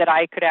that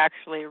I could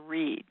actually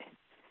read.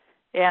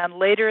 And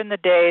later in the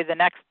day, the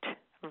next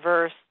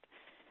verse,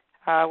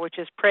 which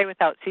is pray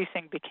without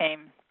ceasing,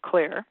 became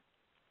clear.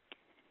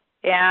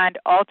 And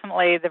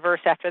ultimately, the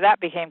verse after that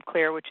became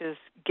clear, which is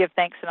give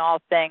thanks in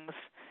all things,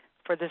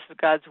 for this is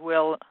God's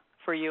will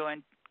for you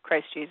in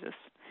Christ Jesus.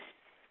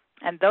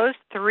 And those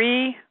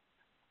 3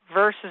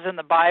 verses in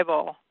the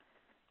Bible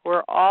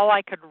were all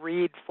I could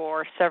read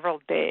for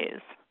several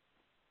days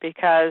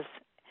because,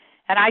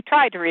 and I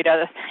tried to read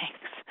other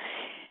things,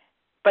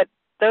 but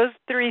those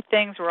 3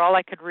 things were all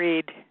I could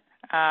read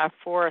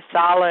for a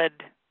solid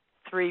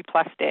 3+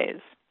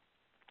 days.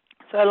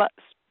 So I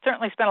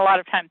certainly spent a lot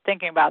of time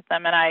thinking about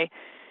them, and I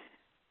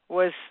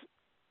was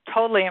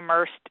totally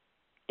immersed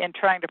in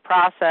trying to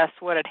process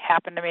what had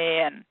happened to me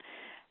and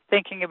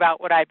thinking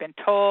about what I'd been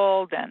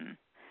told and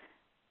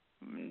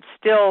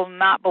still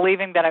not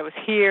believing that I was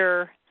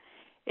here.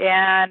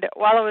 And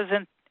while I was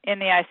in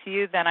the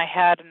ICU, then I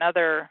had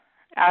another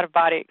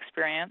out-of-body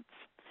experience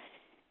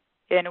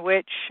in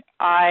which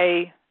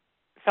I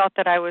felt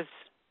that I was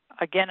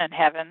again in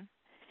heaven,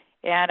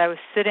 and I was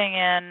sitting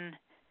in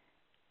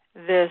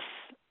this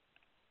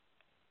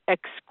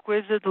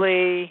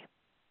exquisitely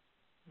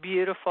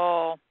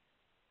beautiful,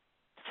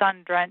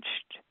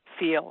 sun-drenched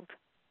field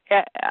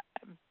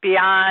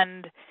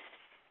beyond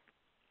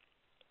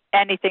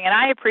anything. And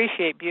I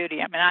appreciate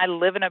beauty. I mean, I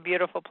live in a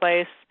beautiful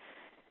place,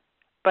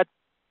 but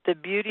the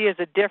beauty is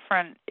a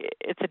different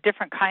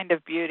kind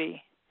of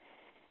beauty.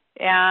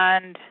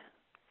 And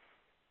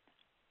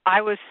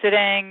I was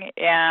sitting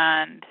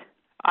and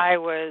I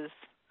was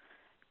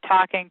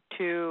talking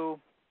to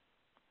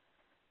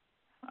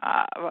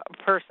a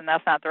person,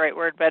 that's not the right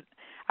word, but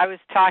I was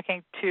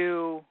talking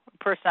to a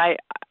person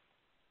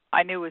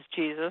I knew was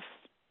Jesus.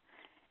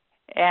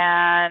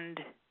 And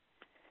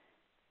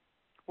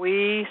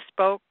we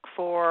spoke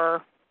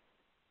for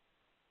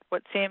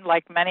what seemed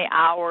like many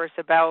hours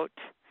about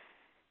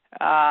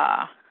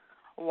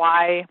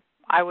why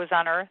I was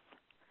on earth.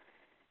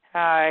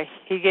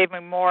 He gave me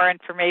more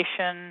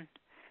information,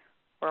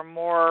 or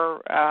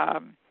more,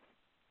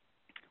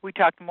 we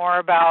talked more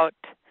about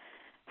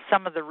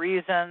some of the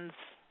reasons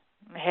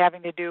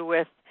having to do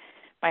with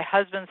my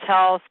husband's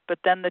health, but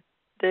then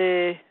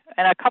and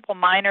a couple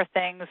minor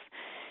things,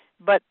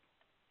 but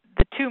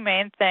the 2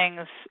 main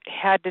things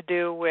had to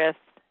do with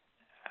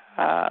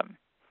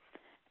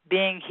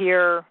being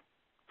here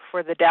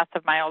for the death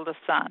of my oldest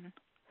son.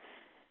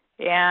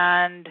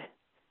 and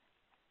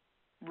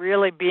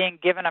really being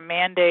given a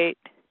mandate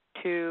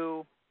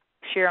to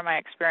share my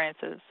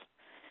experiences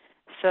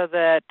so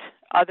that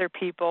other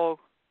people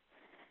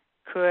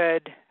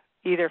could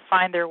either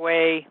find their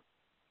way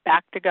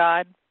back to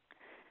God,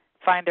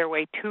 find their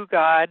way to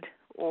God,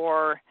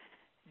 or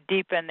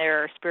deepen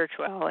their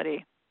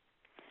spirituality.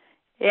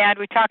 And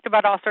we talked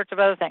about all sorts of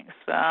other things.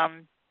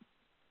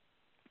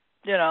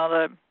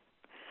 The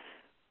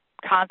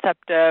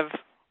concept of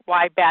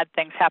why bad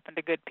things happen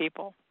to good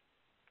people.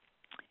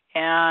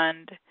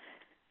 And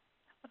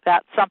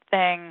that's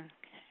something,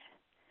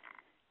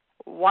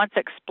 once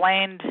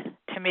explained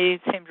to me,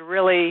 seemed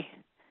really,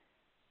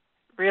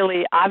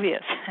 really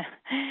obvious.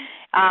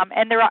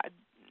 And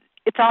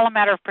it's all a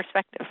matter of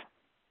perspective.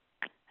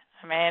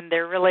 I mean,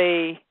 there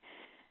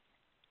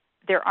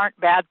aren't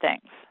bad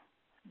things.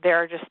 There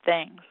are just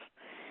things.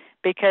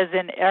 Because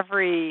in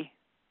every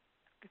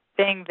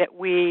thing that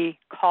we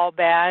call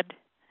bad,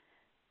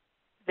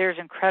 there's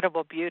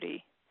incredible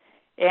beauty.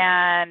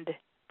 And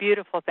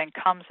beautiful thing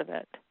comes of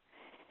it.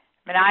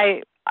 I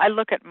mean, I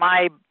look at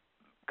my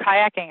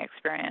kayaking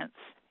experience,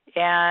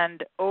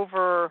 and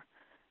over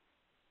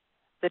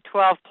the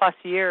 12 plus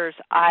years,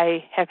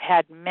 I have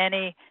had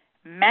many,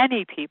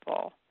 many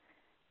people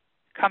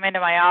come into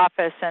my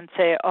office and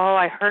say, "Oh,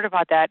 I heard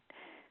about that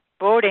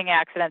boating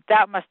accident.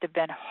 That must have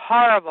been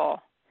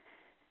horrible."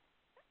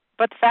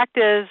 But the fact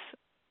is,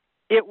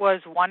 it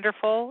was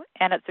wonderful,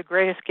 and it's the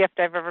greatest gift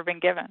I've ever been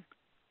given.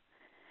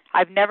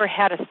 I've never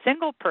had a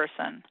single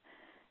person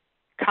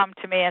come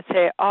to me and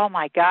say, "Oh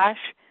my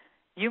gosh,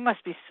 you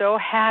must be so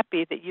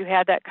happy that you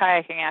had that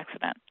kayaking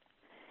accident."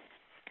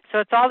 So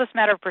it's all this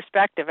matter of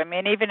perspective. I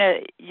mean,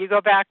 even you go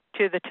back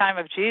to the time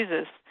of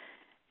Jesus.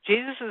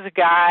 Jesus was a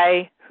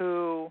guy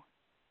who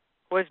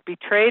was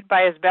betrayed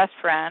by his best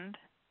friend,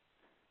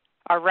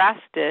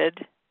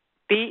 arrested,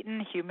 beaten,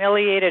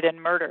 humiliated,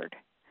 and murdered.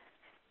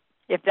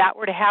 If that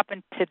were to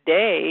happen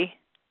today,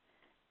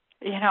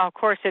 of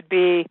course, it'd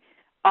be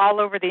all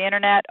over the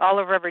internet, all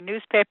over every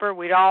newspaper.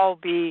 We'd all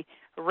be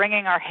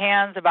wringing our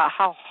hands about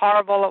how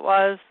horrible it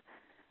was.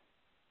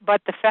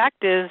 But the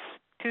fact is,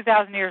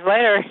 2,000 years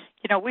later,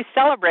 we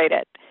celebrate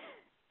it.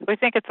 We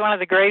think it's one of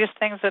the greatest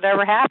things that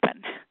ever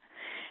happened.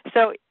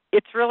 So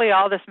it's really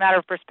all this matter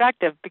of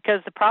perspective,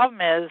 because the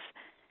problem is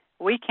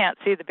we can't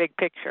see the big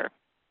picture.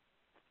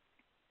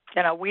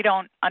 We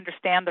don't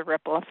understand the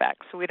ripple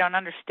effects. We don't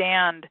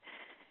understand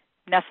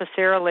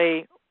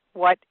necessarily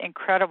what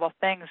incredible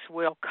things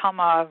will come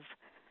of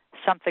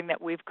something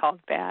that we've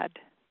called bad.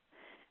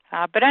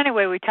 But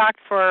anyway, we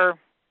talked for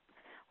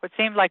what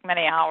seemed like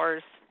many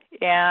hours,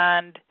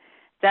 and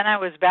then I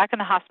was back in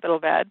the hospital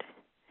bed,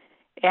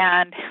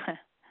 and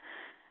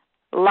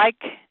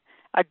like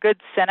a good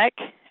cynic,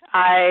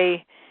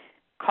 I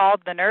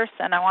called the nurse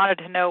and I wanted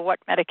to know what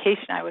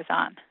medication I was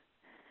on,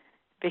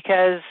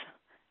 because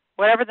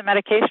whatever the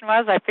medication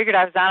was, I figured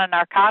I was on a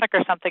narcotic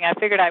or something. I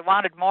figured I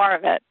wanted more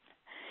of it.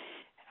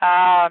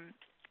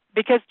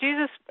 Because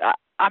Jesus,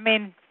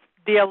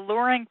 the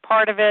alluring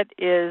part of it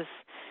is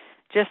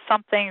just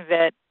something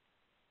that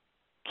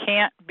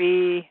can't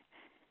be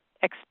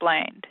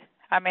explained.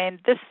 I mean,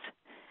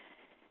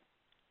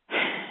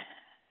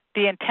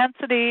 the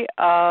intensity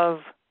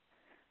of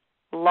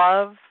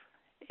love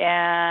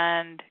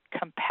and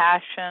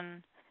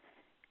compassion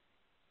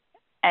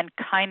and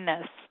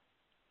kindness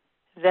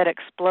that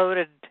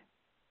exploded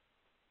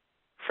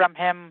from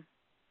him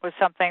was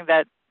something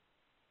that,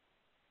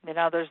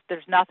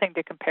 there's nothing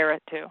to compare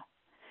it to.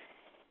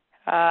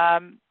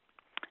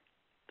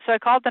 So I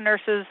called the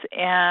nurses,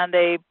 and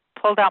they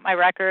pulled out my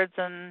records,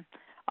 and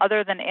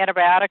other than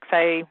antibiotics,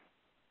 I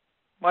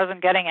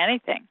wasn't getting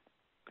anything.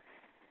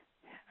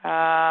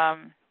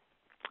 And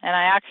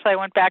I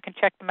went back and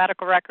checked the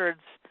medical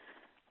records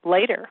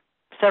later,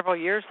 several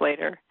years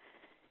later,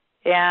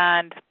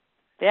 and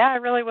I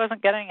really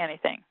wasn't getting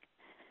anything,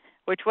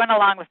 which went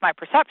along with my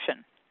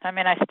perception. I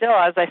mean, I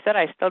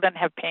still didn't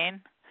have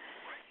pain.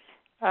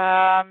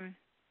 And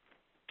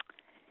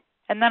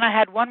then I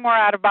had one more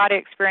out-of-body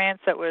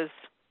experience that was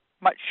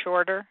much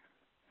shorter.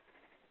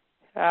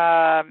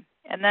 And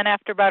then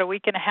after about a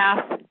week and a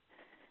half,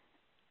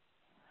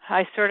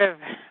 I sort of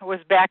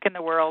was back in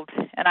the world,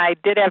 and I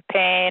did have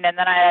pain, and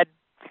then I had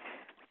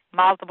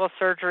multiple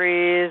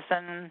surgeries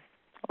and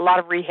a lot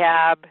of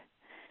rehab.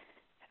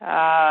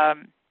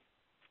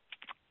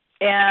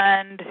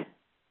 And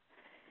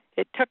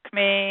it took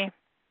me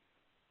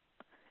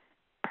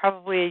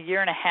probably a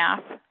year and a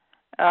half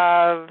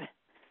of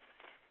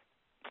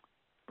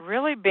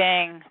really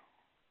being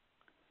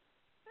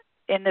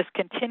in this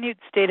continued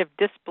state of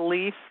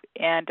disbelief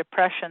and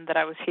depression that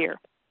I was here.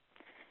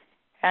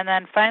 And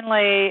then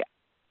finally,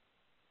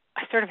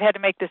 I sort of had to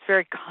make this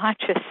very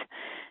conscious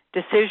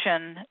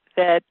decision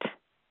that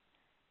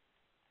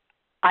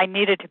I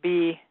needed to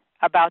be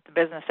about the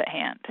business at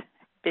hand,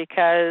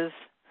 because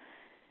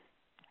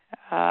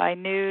I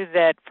knew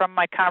that from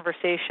my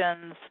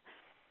conversations,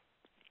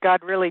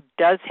 God really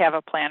does have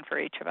a plan for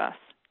each of us.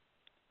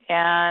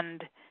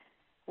 And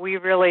we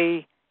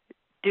really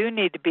do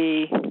need to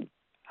be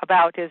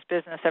about his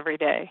business every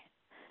day.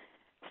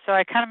 so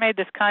I kind of made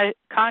this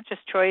conscious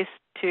choice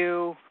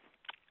to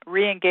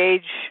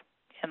re-engage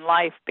in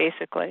life,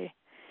 basically,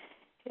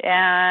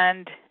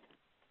 and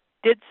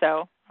did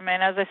so. I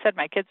mean, as I said,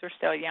 my kids were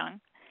still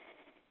young,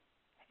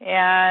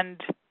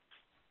 and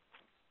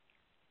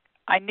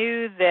I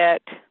knew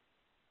that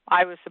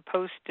I was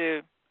supposed to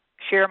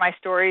share my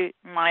story,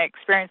 my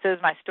experiences,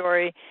 my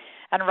story,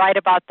 and write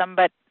about them,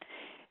 but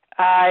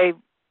I,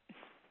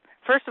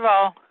 first of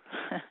all,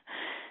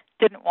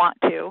 didn't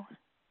want to.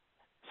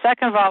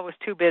 Second of all, was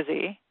too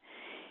busy.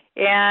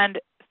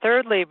 And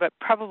thirdly, but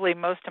probably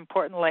most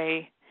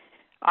importantly,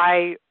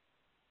 I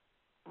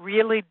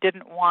really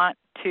didn't want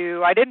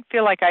to, I didn't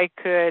feel like I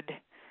could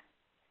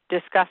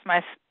discuss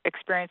my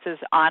experiences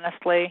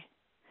honestly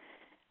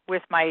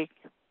with my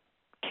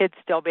kids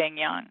still being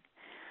young,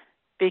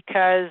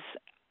 because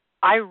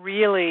I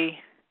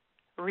really,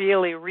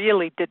 really,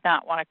 really did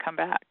not want to come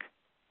back.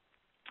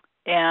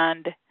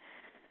 And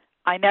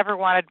I never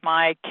wanted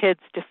my kids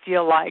to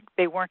feel like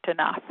they weren't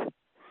enough,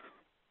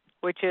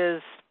 which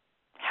is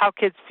how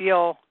kids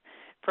feel,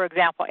 for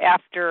example,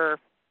 after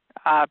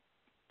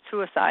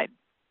suicide.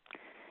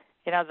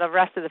 You know, the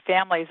rest of the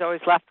family is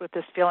always left with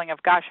this feeling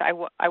of, gosh, I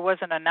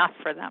wasn't enough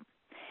for them.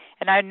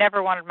 And I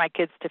never wanted my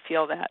kids to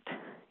feel that.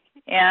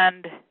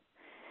 And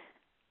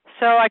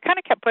so I kind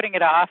of kept putting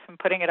it off and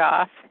putting it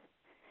off.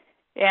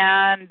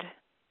 And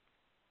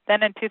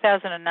then in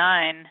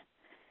 2009,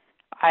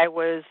 I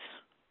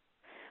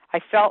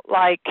felt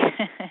like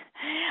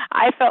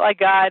I felt like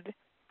God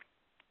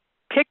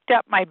picked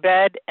up my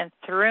bed and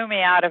threw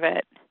me out of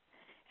it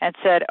and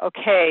said,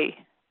 okay,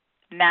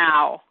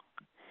 now.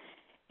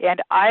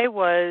 And I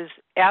was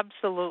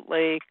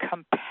absolutely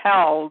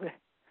compelled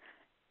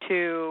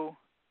to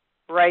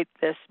write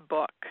this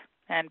book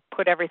and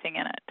put everything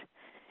in it.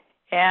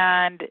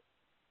 And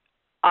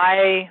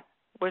I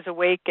was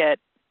awake at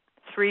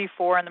 3,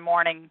 4 in the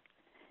morning,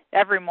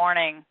 every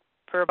morning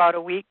for about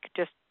a week,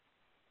 just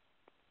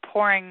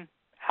pouring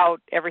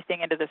out everything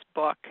into this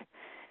book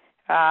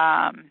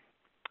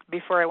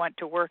before I went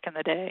to work in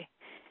the day.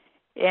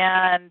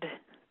 And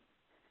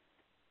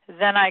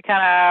then I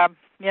kind of,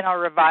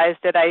 revised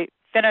it. I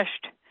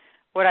finished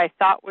what I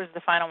thought was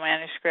the final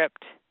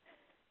manuscript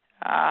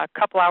a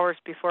couple hours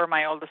before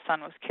my oldest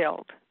son was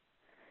killed.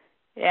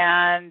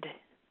 And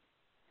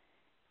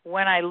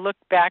when I look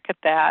back at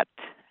that,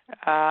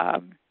 I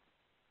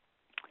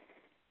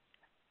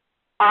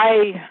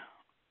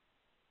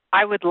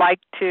would like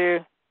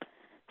to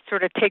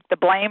sort of take the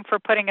blame for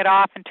putting it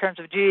off in terms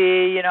of,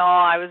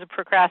 I was a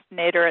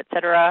procrastinator, et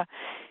cetera.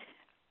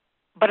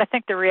 But I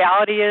think the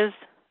reality is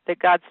that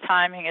God's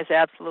timing is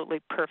absolutely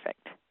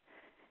perfect.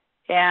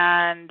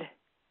 And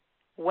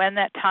when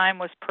that time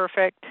was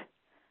perfect,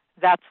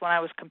 that's when I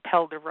was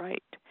compelled to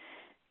write,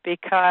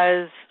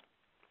 because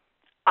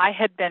I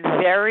had been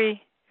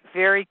very,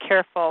 very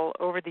careful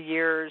over the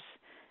years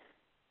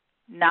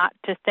not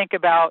to think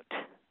about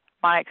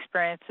my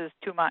experiences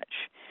too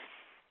much.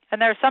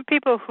 And there are some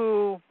people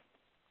who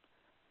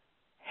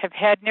have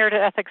had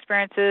near-death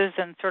experiences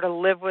and sort of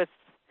live with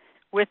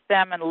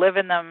them and live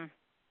in them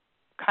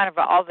kind of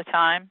all the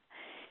time.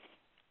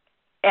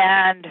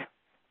 And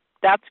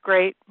that's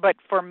great. But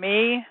for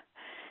me,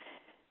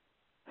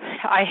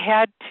 I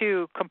had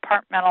to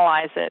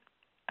compartmentalize it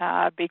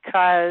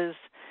because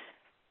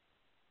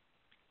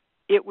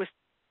it was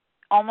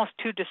almost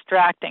too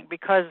distracting,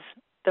 because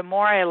the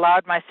more I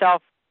allowed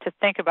myself to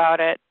think about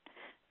it,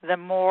 the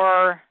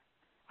more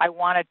I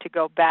wanted to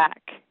go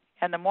back.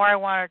 And the more I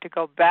wanted to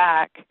go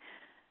back,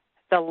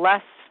 the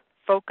less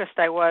focused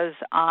I was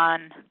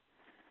on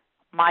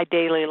my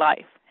daily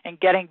life and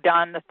getting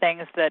done the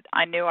things that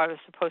I knew I was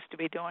supposed to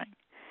be doing.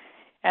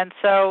 And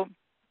so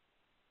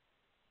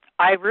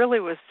I really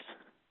was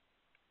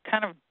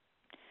kind of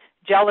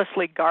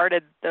jealously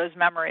guarded those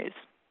memories.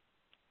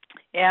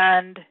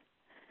 And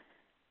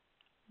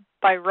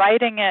by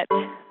writing it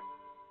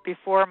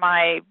before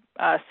my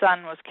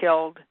son was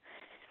killed,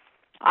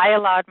 I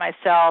allowed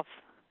myself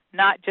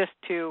not just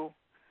to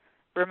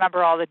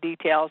remember all the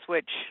details,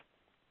 which,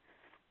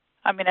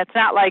 I mean, it's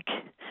not like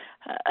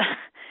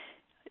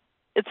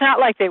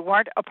they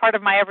weren't a part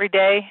of my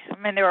everyday. I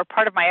mean, they were a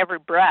part of my every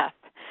breath.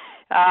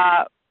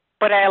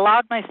 But I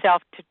allowed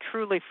myself to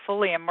truly,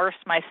 fully immerse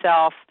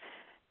myself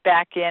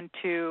back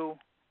into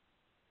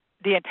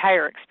the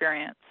entire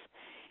experience.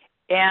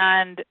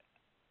 And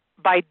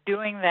by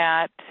doing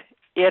that,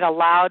 it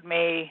allowed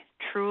me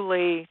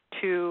truly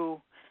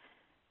to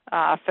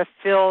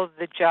fulfill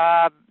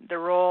the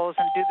roles,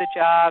 and do the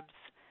jobs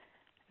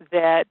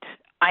that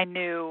I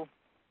knew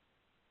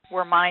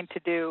were mine to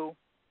do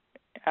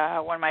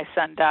when my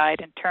son died,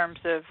 in terms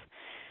of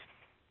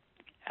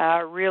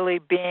really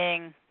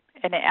being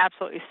an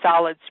absolutely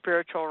solid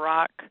spiritual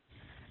rock,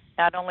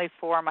 not only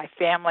for my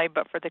family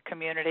but for the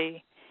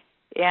community,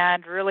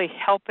 and really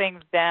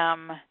helping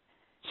them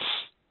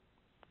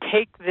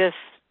take this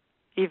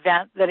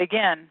event that,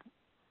 again,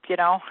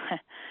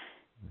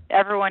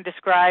 everyone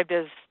described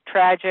as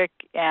tragic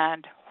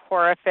and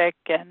horrific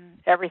and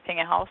everything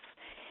else,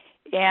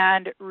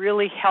 and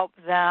really help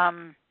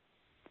them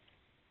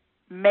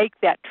make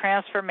that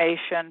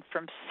transformation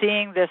from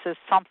seeing this as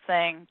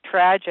something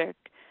tragic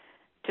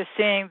to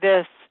seeing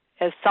this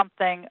as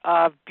something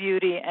of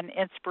beauty and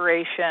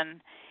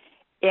inspiration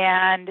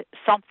and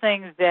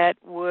something that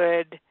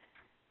would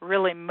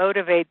really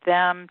motivate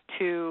them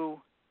to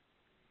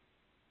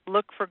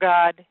look for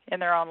God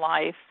in their own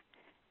life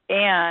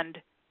and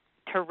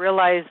to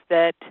realize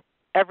that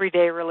every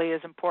day really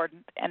is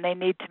important and they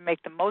need to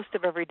make the most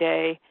of every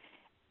day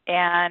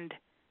and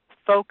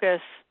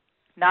focus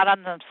not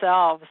on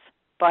themselves,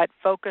 but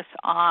focus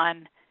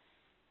on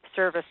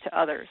service to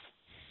others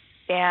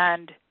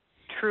and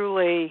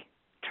truly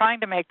trying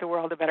to make the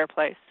world a better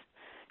place,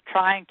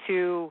 trying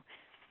to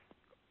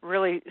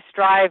really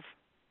strive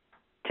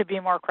to be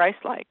more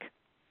Christ-like.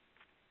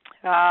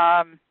 So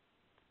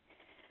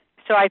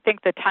I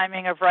think the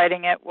timing of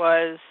writing it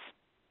was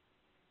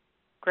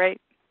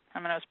great. I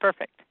mean, it was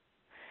perfect.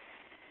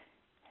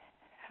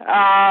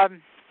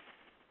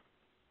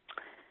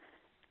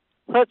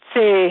 Let's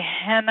see.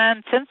 And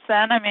then since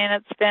then, I mean,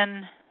 it's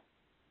been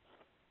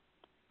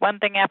one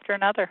thing after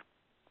another.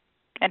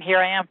 And here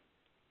I am,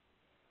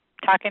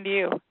 talking to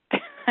you.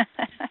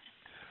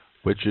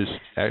 Which is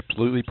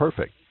absolutely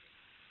perfect.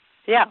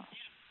 Yeah.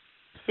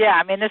 Yeah,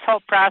 I mean, this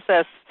whole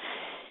process,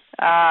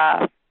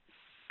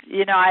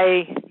 you know,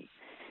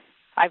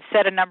 I've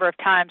said a number of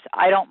times,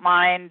 I don't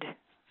mind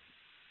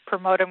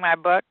promoting my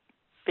book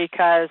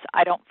because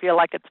I don't feel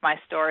like it's my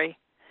story.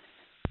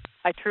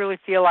 I truly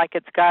feel like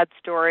it's God's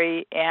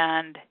story,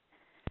 and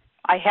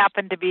I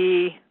happen to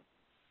be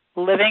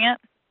living it,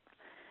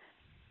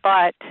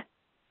 but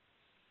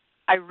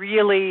I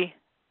really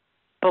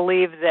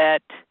believe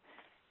that,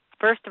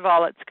 first of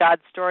all, it's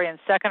God's story, and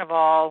second of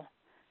all,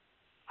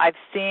 I've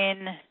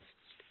seen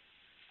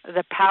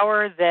the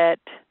power that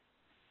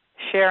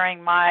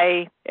sharing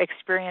my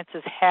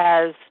experiences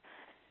has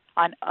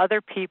on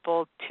other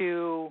people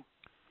to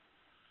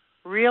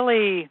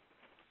really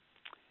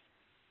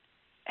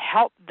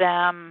help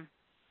them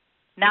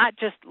not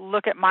just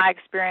look at my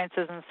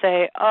experiences and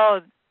say,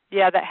 oh,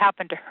 yeah, that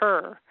happened to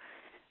her,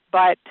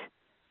 but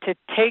to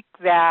take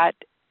that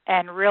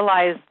and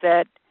realize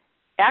that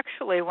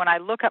actually when I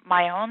look at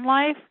my own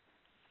life,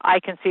 I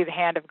can see the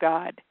hand of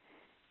God.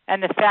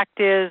 And the fact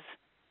is,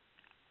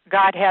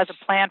 God has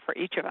a plan for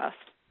each of us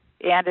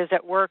and is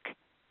at work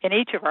in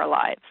each of our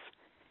lives.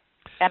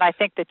 And I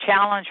think the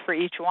challenge for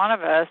each one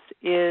of us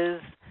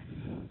is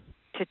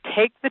to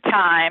take the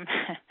time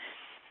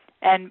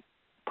and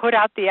put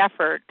out the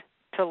effort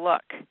to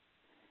look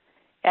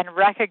and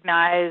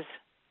recognize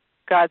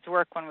God's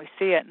work when we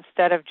see it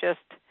instead of just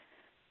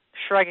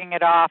shrugging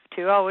it off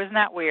to, oh, isn't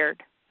that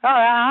weird?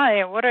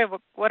 Oh,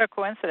 what a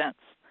coincidence.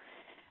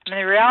 I mean,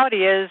 the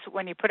reality is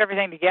when you put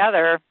everything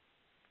together,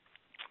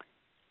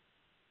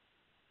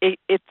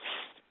 it's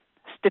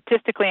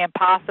statistically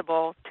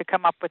impossible to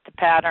come up with the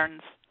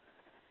patterns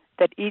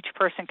that each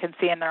person can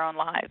see in their own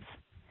lives.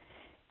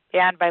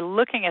 And by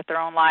looking at their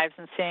own lives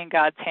and seeing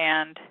God's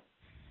hand,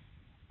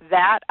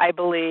 that, I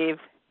believe,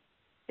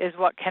 is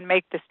what can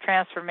make this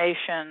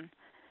transformation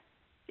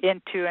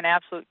into an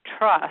absolute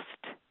trust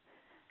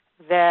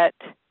that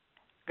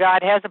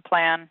God has a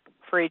plan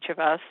for each of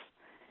us,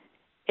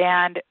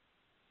 and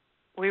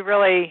we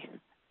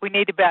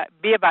need to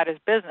be about His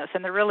business,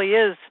 and there really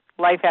is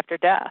life after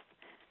death.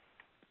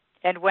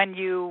 And when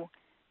you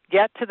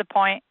get to the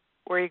point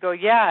where you go,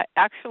 yeah,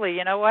 actually,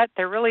 you know what,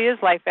 there really is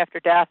life after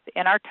death,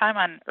 and our time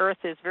on earth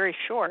is very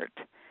short,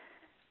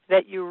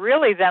 that you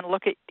really then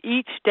look at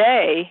each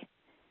day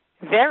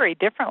very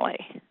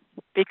differently,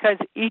 because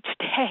each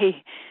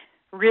day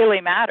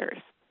really matters.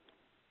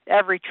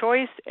 Every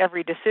choice,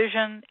 every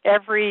decision,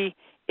 every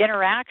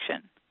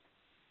interaction.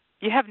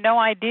 You have no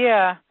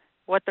idea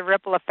what the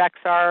ripple effects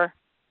are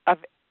of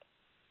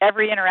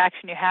every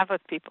interaction you have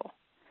with people.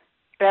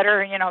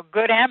 Better,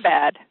 good and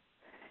bad.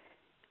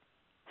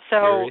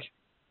 So, Mary,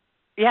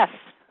 yes.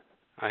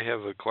 I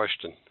have a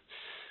question.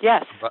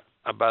 Yes.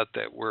 About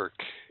that work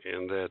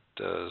and that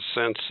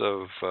sense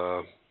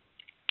of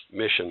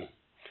mission.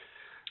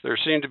 There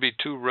seem to be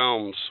two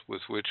realms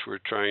with which we're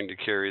trying to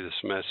carry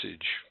this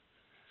message.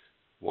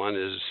 One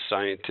is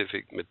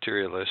scientific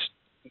materialist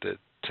that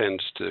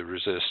tends to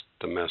resist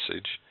the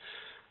message,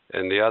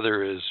 and the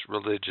other is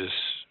religious,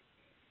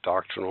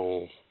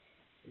 doctrinal,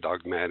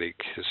 dogmatic,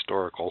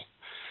 historical,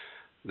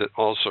 that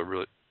also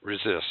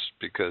resists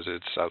because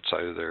it's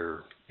outside of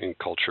their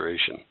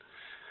enculturation.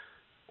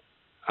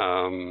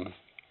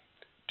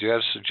 Do you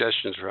have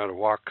suggestions for how to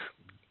walk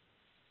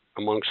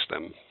amongst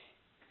them?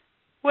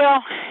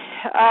 Well,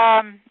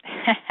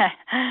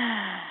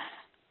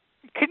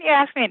 couldn't you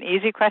ask me an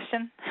easy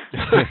question?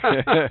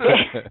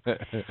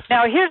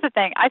 Now, here's the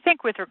thing. I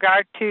think with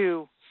regard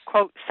to,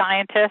 quote,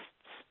 scientists,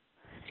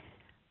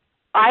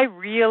 I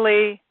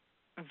really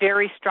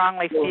very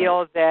strongly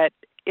feel that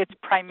it's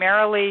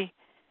primarily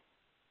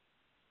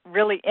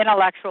really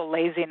intellectual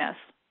laziness.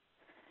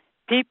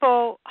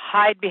 People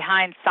hide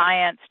behind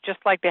science just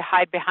like they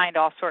hide behind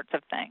all sorts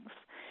of things.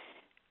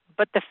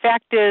 But the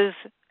fact is,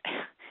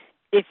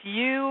 if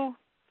you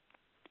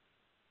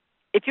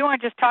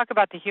want to just talk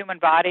about the human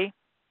body,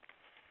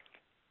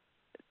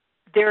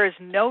 there is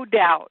no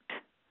doubt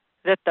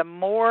that the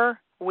more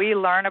we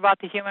learn about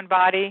the human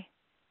body,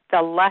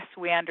 the less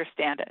we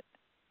understand it.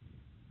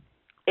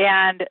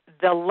 And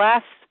the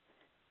less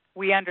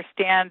we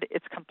understand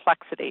its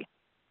complexity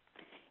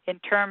in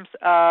terms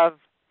of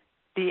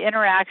the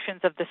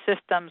interactions of the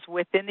systems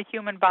within the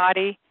human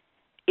body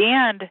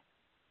and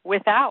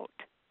without.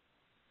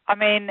 I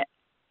mean,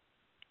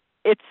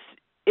 it's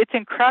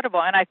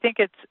incredible, and I think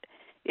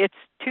it's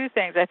two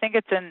things. I think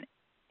it's an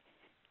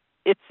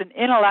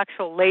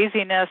intellectual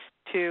laziness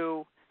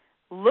to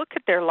look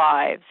at their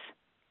lives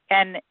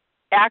and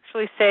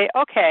actually say,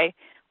 okay,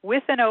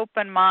 with an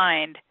open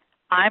mind,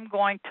 I'm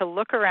going to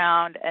look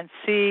around and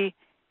see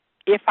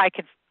if I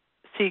can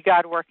see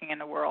God working in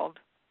the world.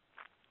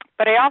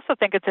 But I also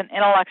think it's an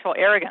intellectual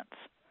arrogance,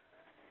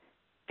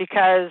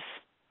 because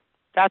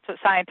that's what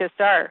scientists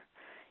are.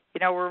 You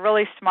know, we're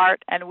really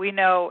smart and we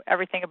know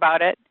everything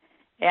about it,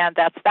 and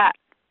that's that.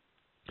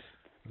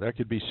 That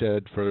could be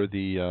said for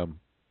the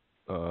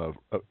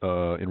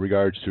in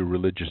regards to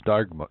religious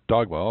dogma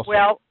also.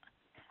 Well,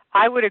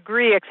 I would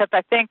agree, except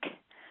I think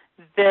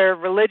the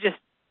religious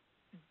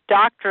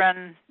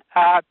doctrine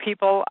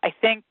people, I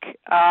think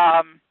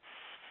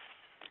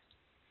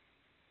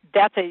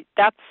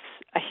that's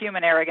a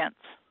human arrogance.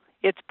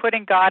 It's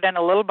putting God in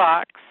a little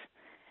box,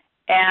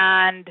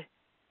 and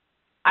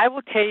I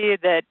will tell you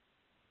that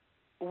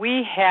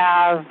we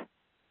have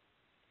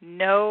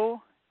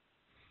no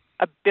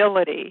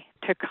ability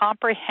to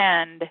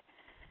comprehend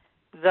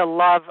the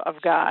love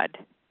of God.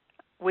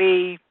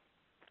 We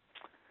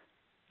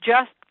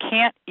just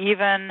can't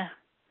even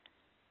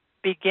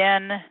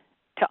begin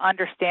to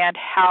understand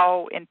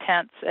how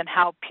intense and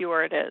how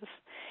pure it is.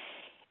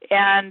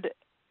 And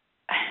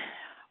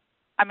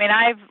I mean,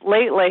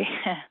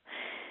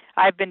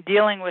 I've been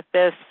dealing with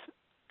this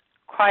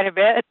quite a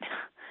bit,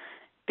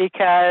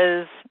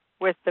 because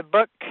with the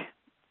book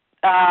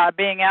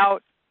being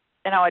out,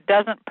 you know, it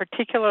doesn't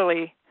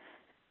particularly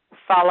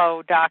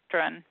follow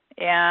doctrine,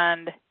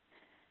 and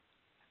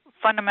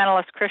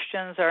fundamentalist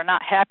Christians are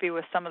not happy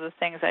with some of the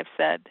things I've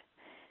said.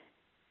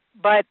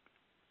 But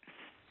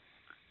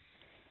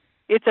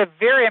it's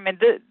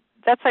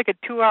that's like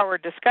a 2-hour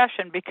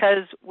discussion,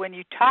 because when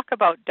you talk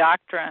about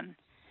doctrine,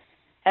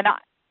 and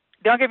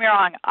don't get me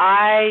wrong,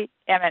 I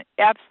am an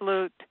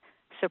absolute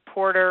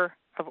supporter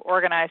of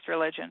organized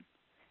religion.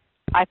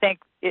 I think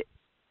it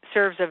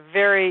serves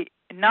a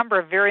number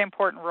of very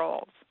important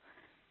roles.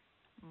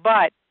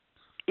 But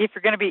if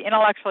you're going to be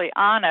intellectually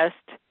honest,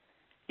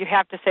 you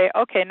have to say,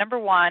 okay, number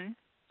one,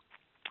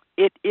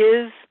 it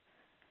is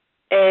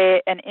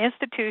an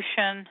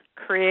institution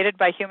created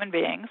by human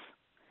beings,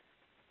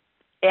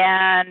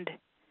 and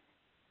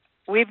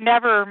we've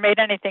never made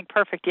anything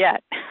perfect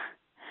yet.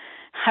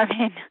 I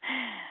mean,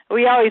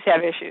 we always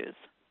have issues.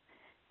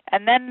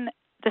 And then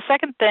the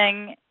second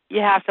thing you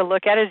have to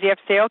look at is you have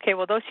to say, okay,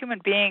 well, those human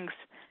beings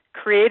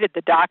created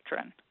the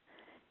doctrine.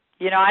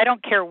 You know, I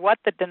don't care what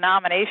the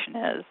denomination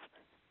is.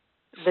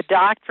 The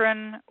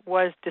doctrine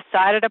was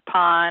decided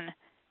upon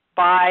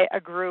by a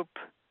group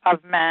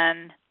of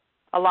men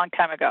a long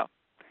time ago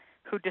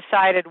who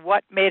decided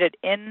what made it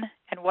in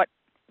and what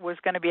was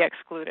going to be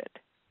excluded.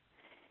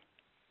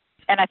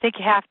 And I think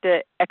you have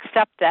to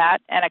accept that,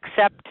 and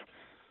accept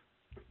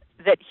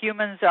that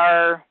humans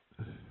are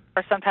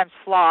sometimes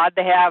flawed.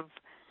 They have,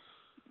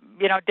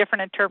 you know,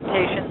 different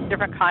interpretations,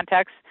 different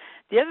contexts.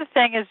 The other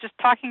thing is just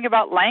talking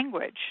about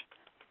language.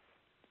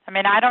 I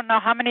mean, I don't know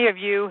how many of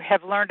you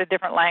have learned a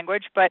different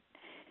language, but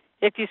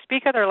if you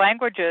speak other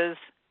languages,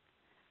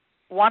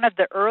 one of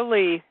the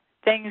early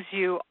things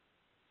you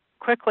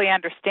quickly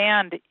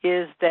understand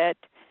is that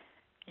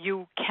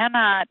you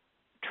cannot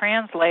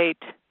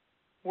translate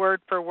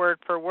word for word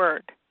for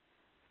word,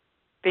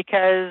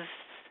 because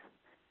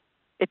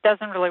it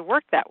doesn't really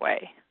work that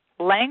way.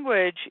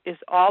 Language is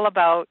all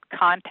about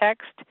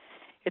context.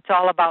 It's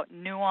all about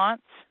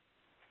nuance.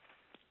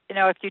 You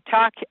know, if you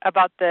talk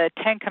about the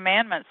 10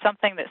 Commandments,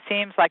 something that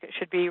seems like it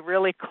should be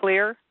really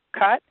clear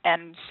cut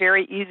and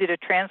very easy to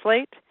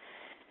translate,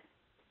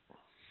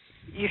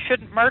 you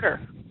shouldn't murder.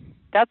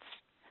 That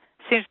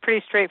seems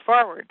pretty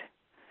straightforward.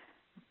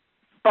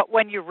 But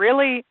when you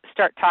really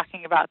start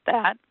talking about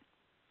that,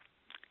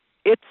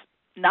 it's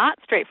not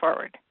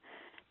straightforward.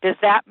 Does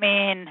that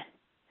mean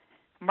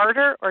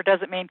murder, or does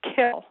it mean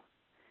kill?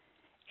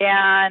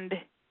 And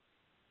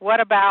what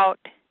about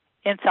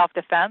in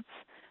self-defense?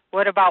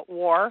 What about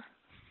war?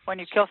 When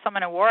you kill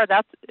someone in war, is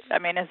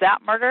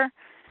that murder?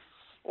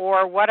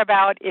 Or what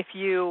about if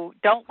you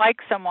don't like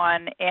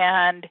someone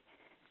and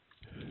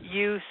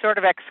you sort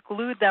of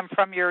exclude them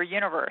from your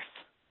universe?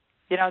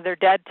 You know, they're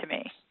dead to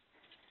me.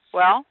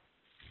 Well,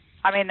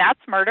 I mean, that's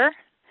murder.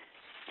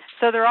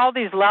 So there are all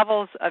these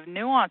levels of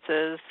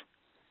nuances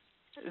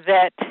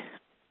that,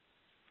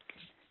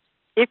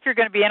 if you're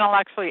going to be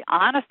intellectually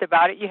honest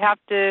about it, you have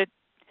to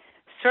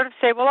sort of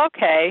say, well,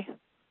 okay,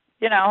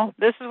 you know,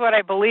 this is what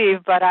I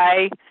believe, but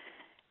I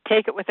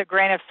take it with a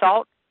grain of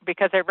salt,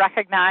 because I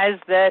recognize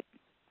that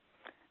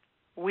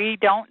we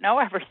don't know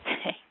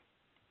everything.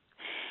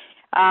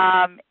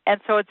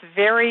 And so it's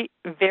very,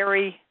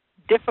 very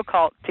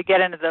difficult to get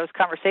into those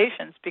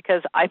conversations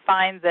because I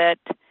find that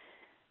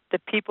the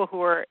people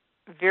who are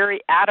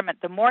very adamant,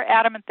 the more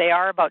adamant they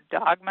are about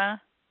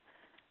dogma,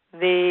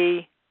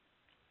 the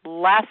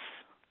less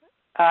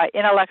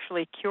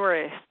intellectually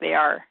curious they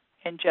are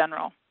in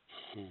general.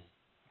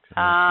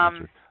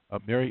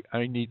 Mary,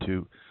 I need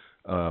to,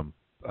 on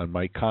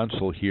my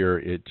console here,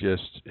 it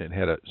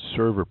had a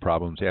server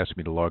problems, asked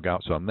me to log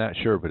out, so I'm not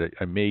sure, but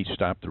I may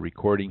stop the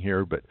recording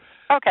here, but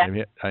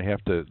okay. I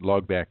have to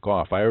log back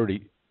off. I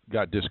already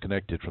got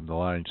disconnected from the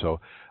line, so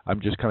I'm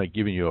just kind of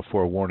giving you a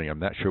forewarning. I'm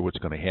not sure what's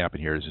going to happen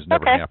here. This has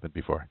never happened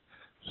before.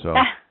 So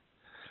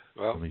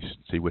well, let me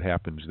see what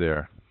happens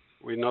there.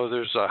 We know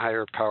there's a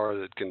higher power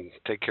that can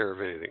take care of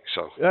anything.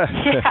 So,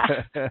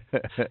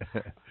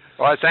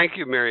 well, I thank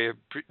you, Mary.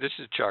 This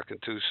is Chuck in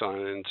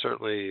Tucson, and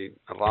certainly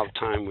a lot of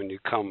time when you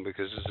come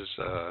because this is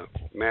a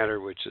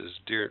matter which is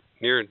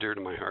near and dear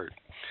to my heart.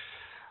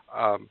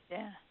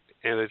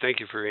 And I thank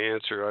you for your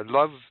answer. I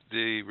love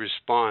the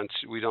response.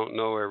 We don't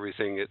know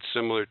everything. It's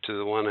similar to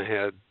the one I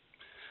had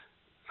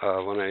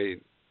when I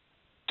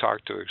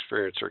talked to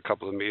Experiencer a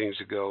couple of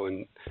meetings ago,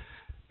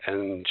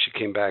 and she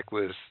came back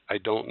with, I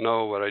don't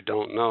know what I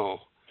don't know.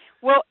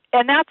 Well,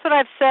 and that's what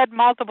I've said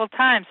multiple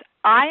times.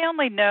 I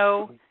only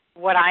know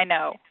what I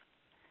know.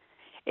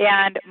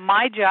 And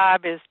my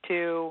job is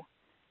to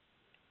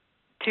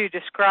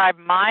describe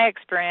my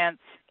experience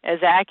as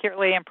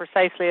accurately and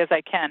precisely as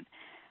I can.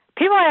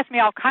 People ask me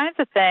all kinds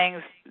of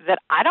things that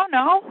I don't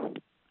know.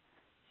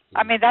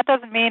 I mean, that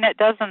doesn't mean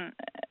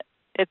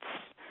it's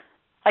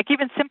like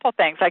even simple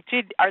things like,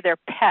 gee, are there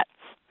pets?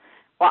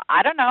 Well,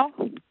 I don't know.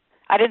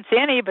 I didn't see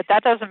any, but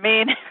that doesn't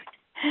mean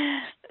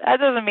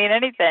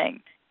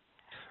anything.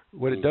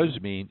 What it does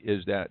mean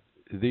is that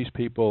these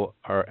people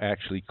are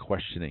actually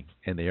questioning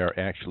and they are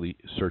actually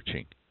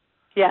searching.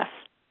 Yes.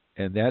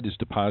 And that is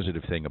the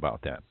positive thing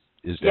about that.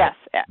 Is that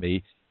yes.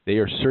 They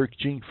are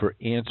searching for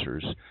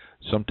answers,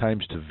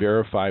 sometimes to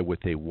verify what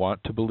they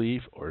want to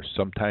believe, or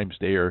sometimes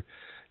they are,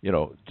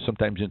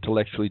 sometimes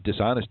intellectually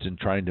dishonest in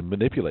trying to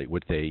manipulate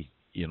what they,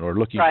 are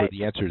looking for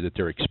the answer that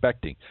they're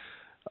expecting.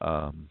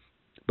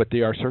 But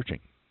they are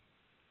searching.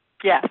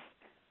 Yes.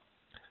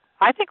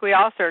 I think we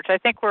all search. I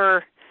think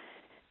we're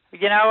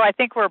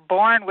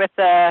born with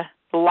a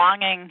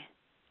longing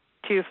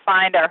to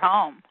find our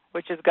home,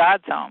 which is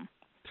God's home.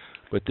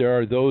 But there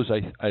are those,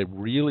 I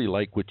really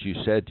like what you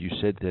said. You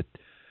said that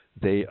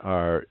they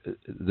are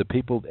the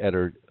people that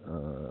are,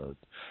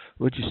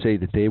 what did you say,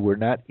 that they were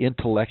not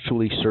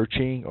intellectually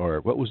searching,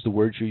 or what was the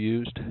word you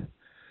used?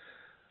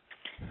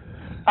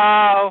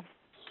 Oh.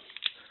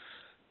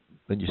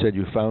 Then you said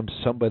you found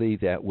somebody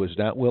that was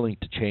not willing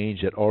to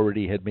change, that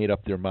already had made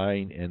up their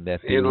mind, and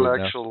that they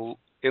intellectual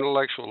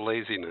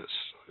laziness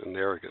and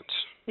arrogance.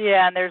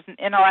 Yeah, and there's an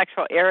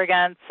intellectual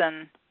arrogance,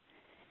 and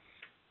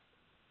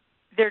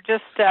they're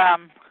just,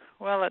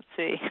 let's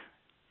see.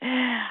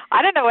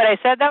 I don't know what I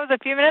said. That was a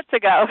few minutes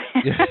ago.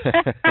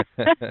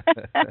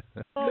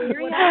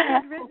 What I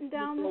had written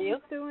down,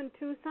 Sue, in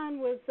Tucson,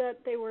 was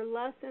that they were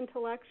less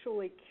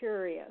intellectually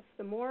curious.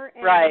 The more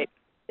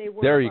they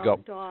were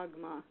about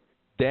dogma.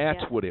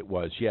 That's what it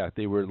was. Yeah,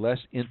 they were less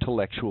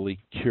intellectually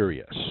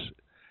curious.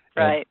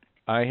 Right.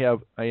 And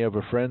I have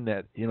a friend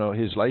that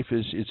his life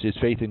is his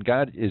faith in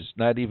God is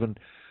not even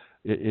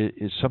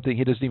is something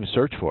he doesn't even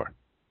search for.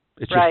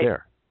 It's just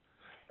there.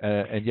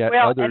 And yet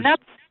others. And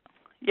that's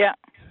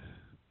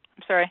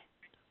I'm sorry.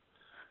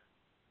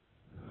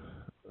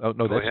 Oh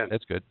no,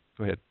 that's good.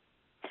 Go ahead.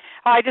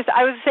 I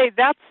would say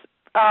that's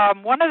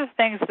one of the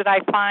things that I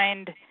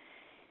find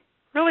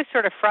really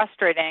sort of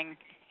frustrating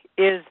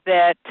is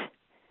that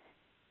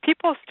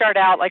people start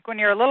out, like when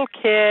you're a little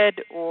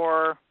kid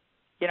or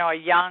a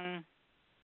young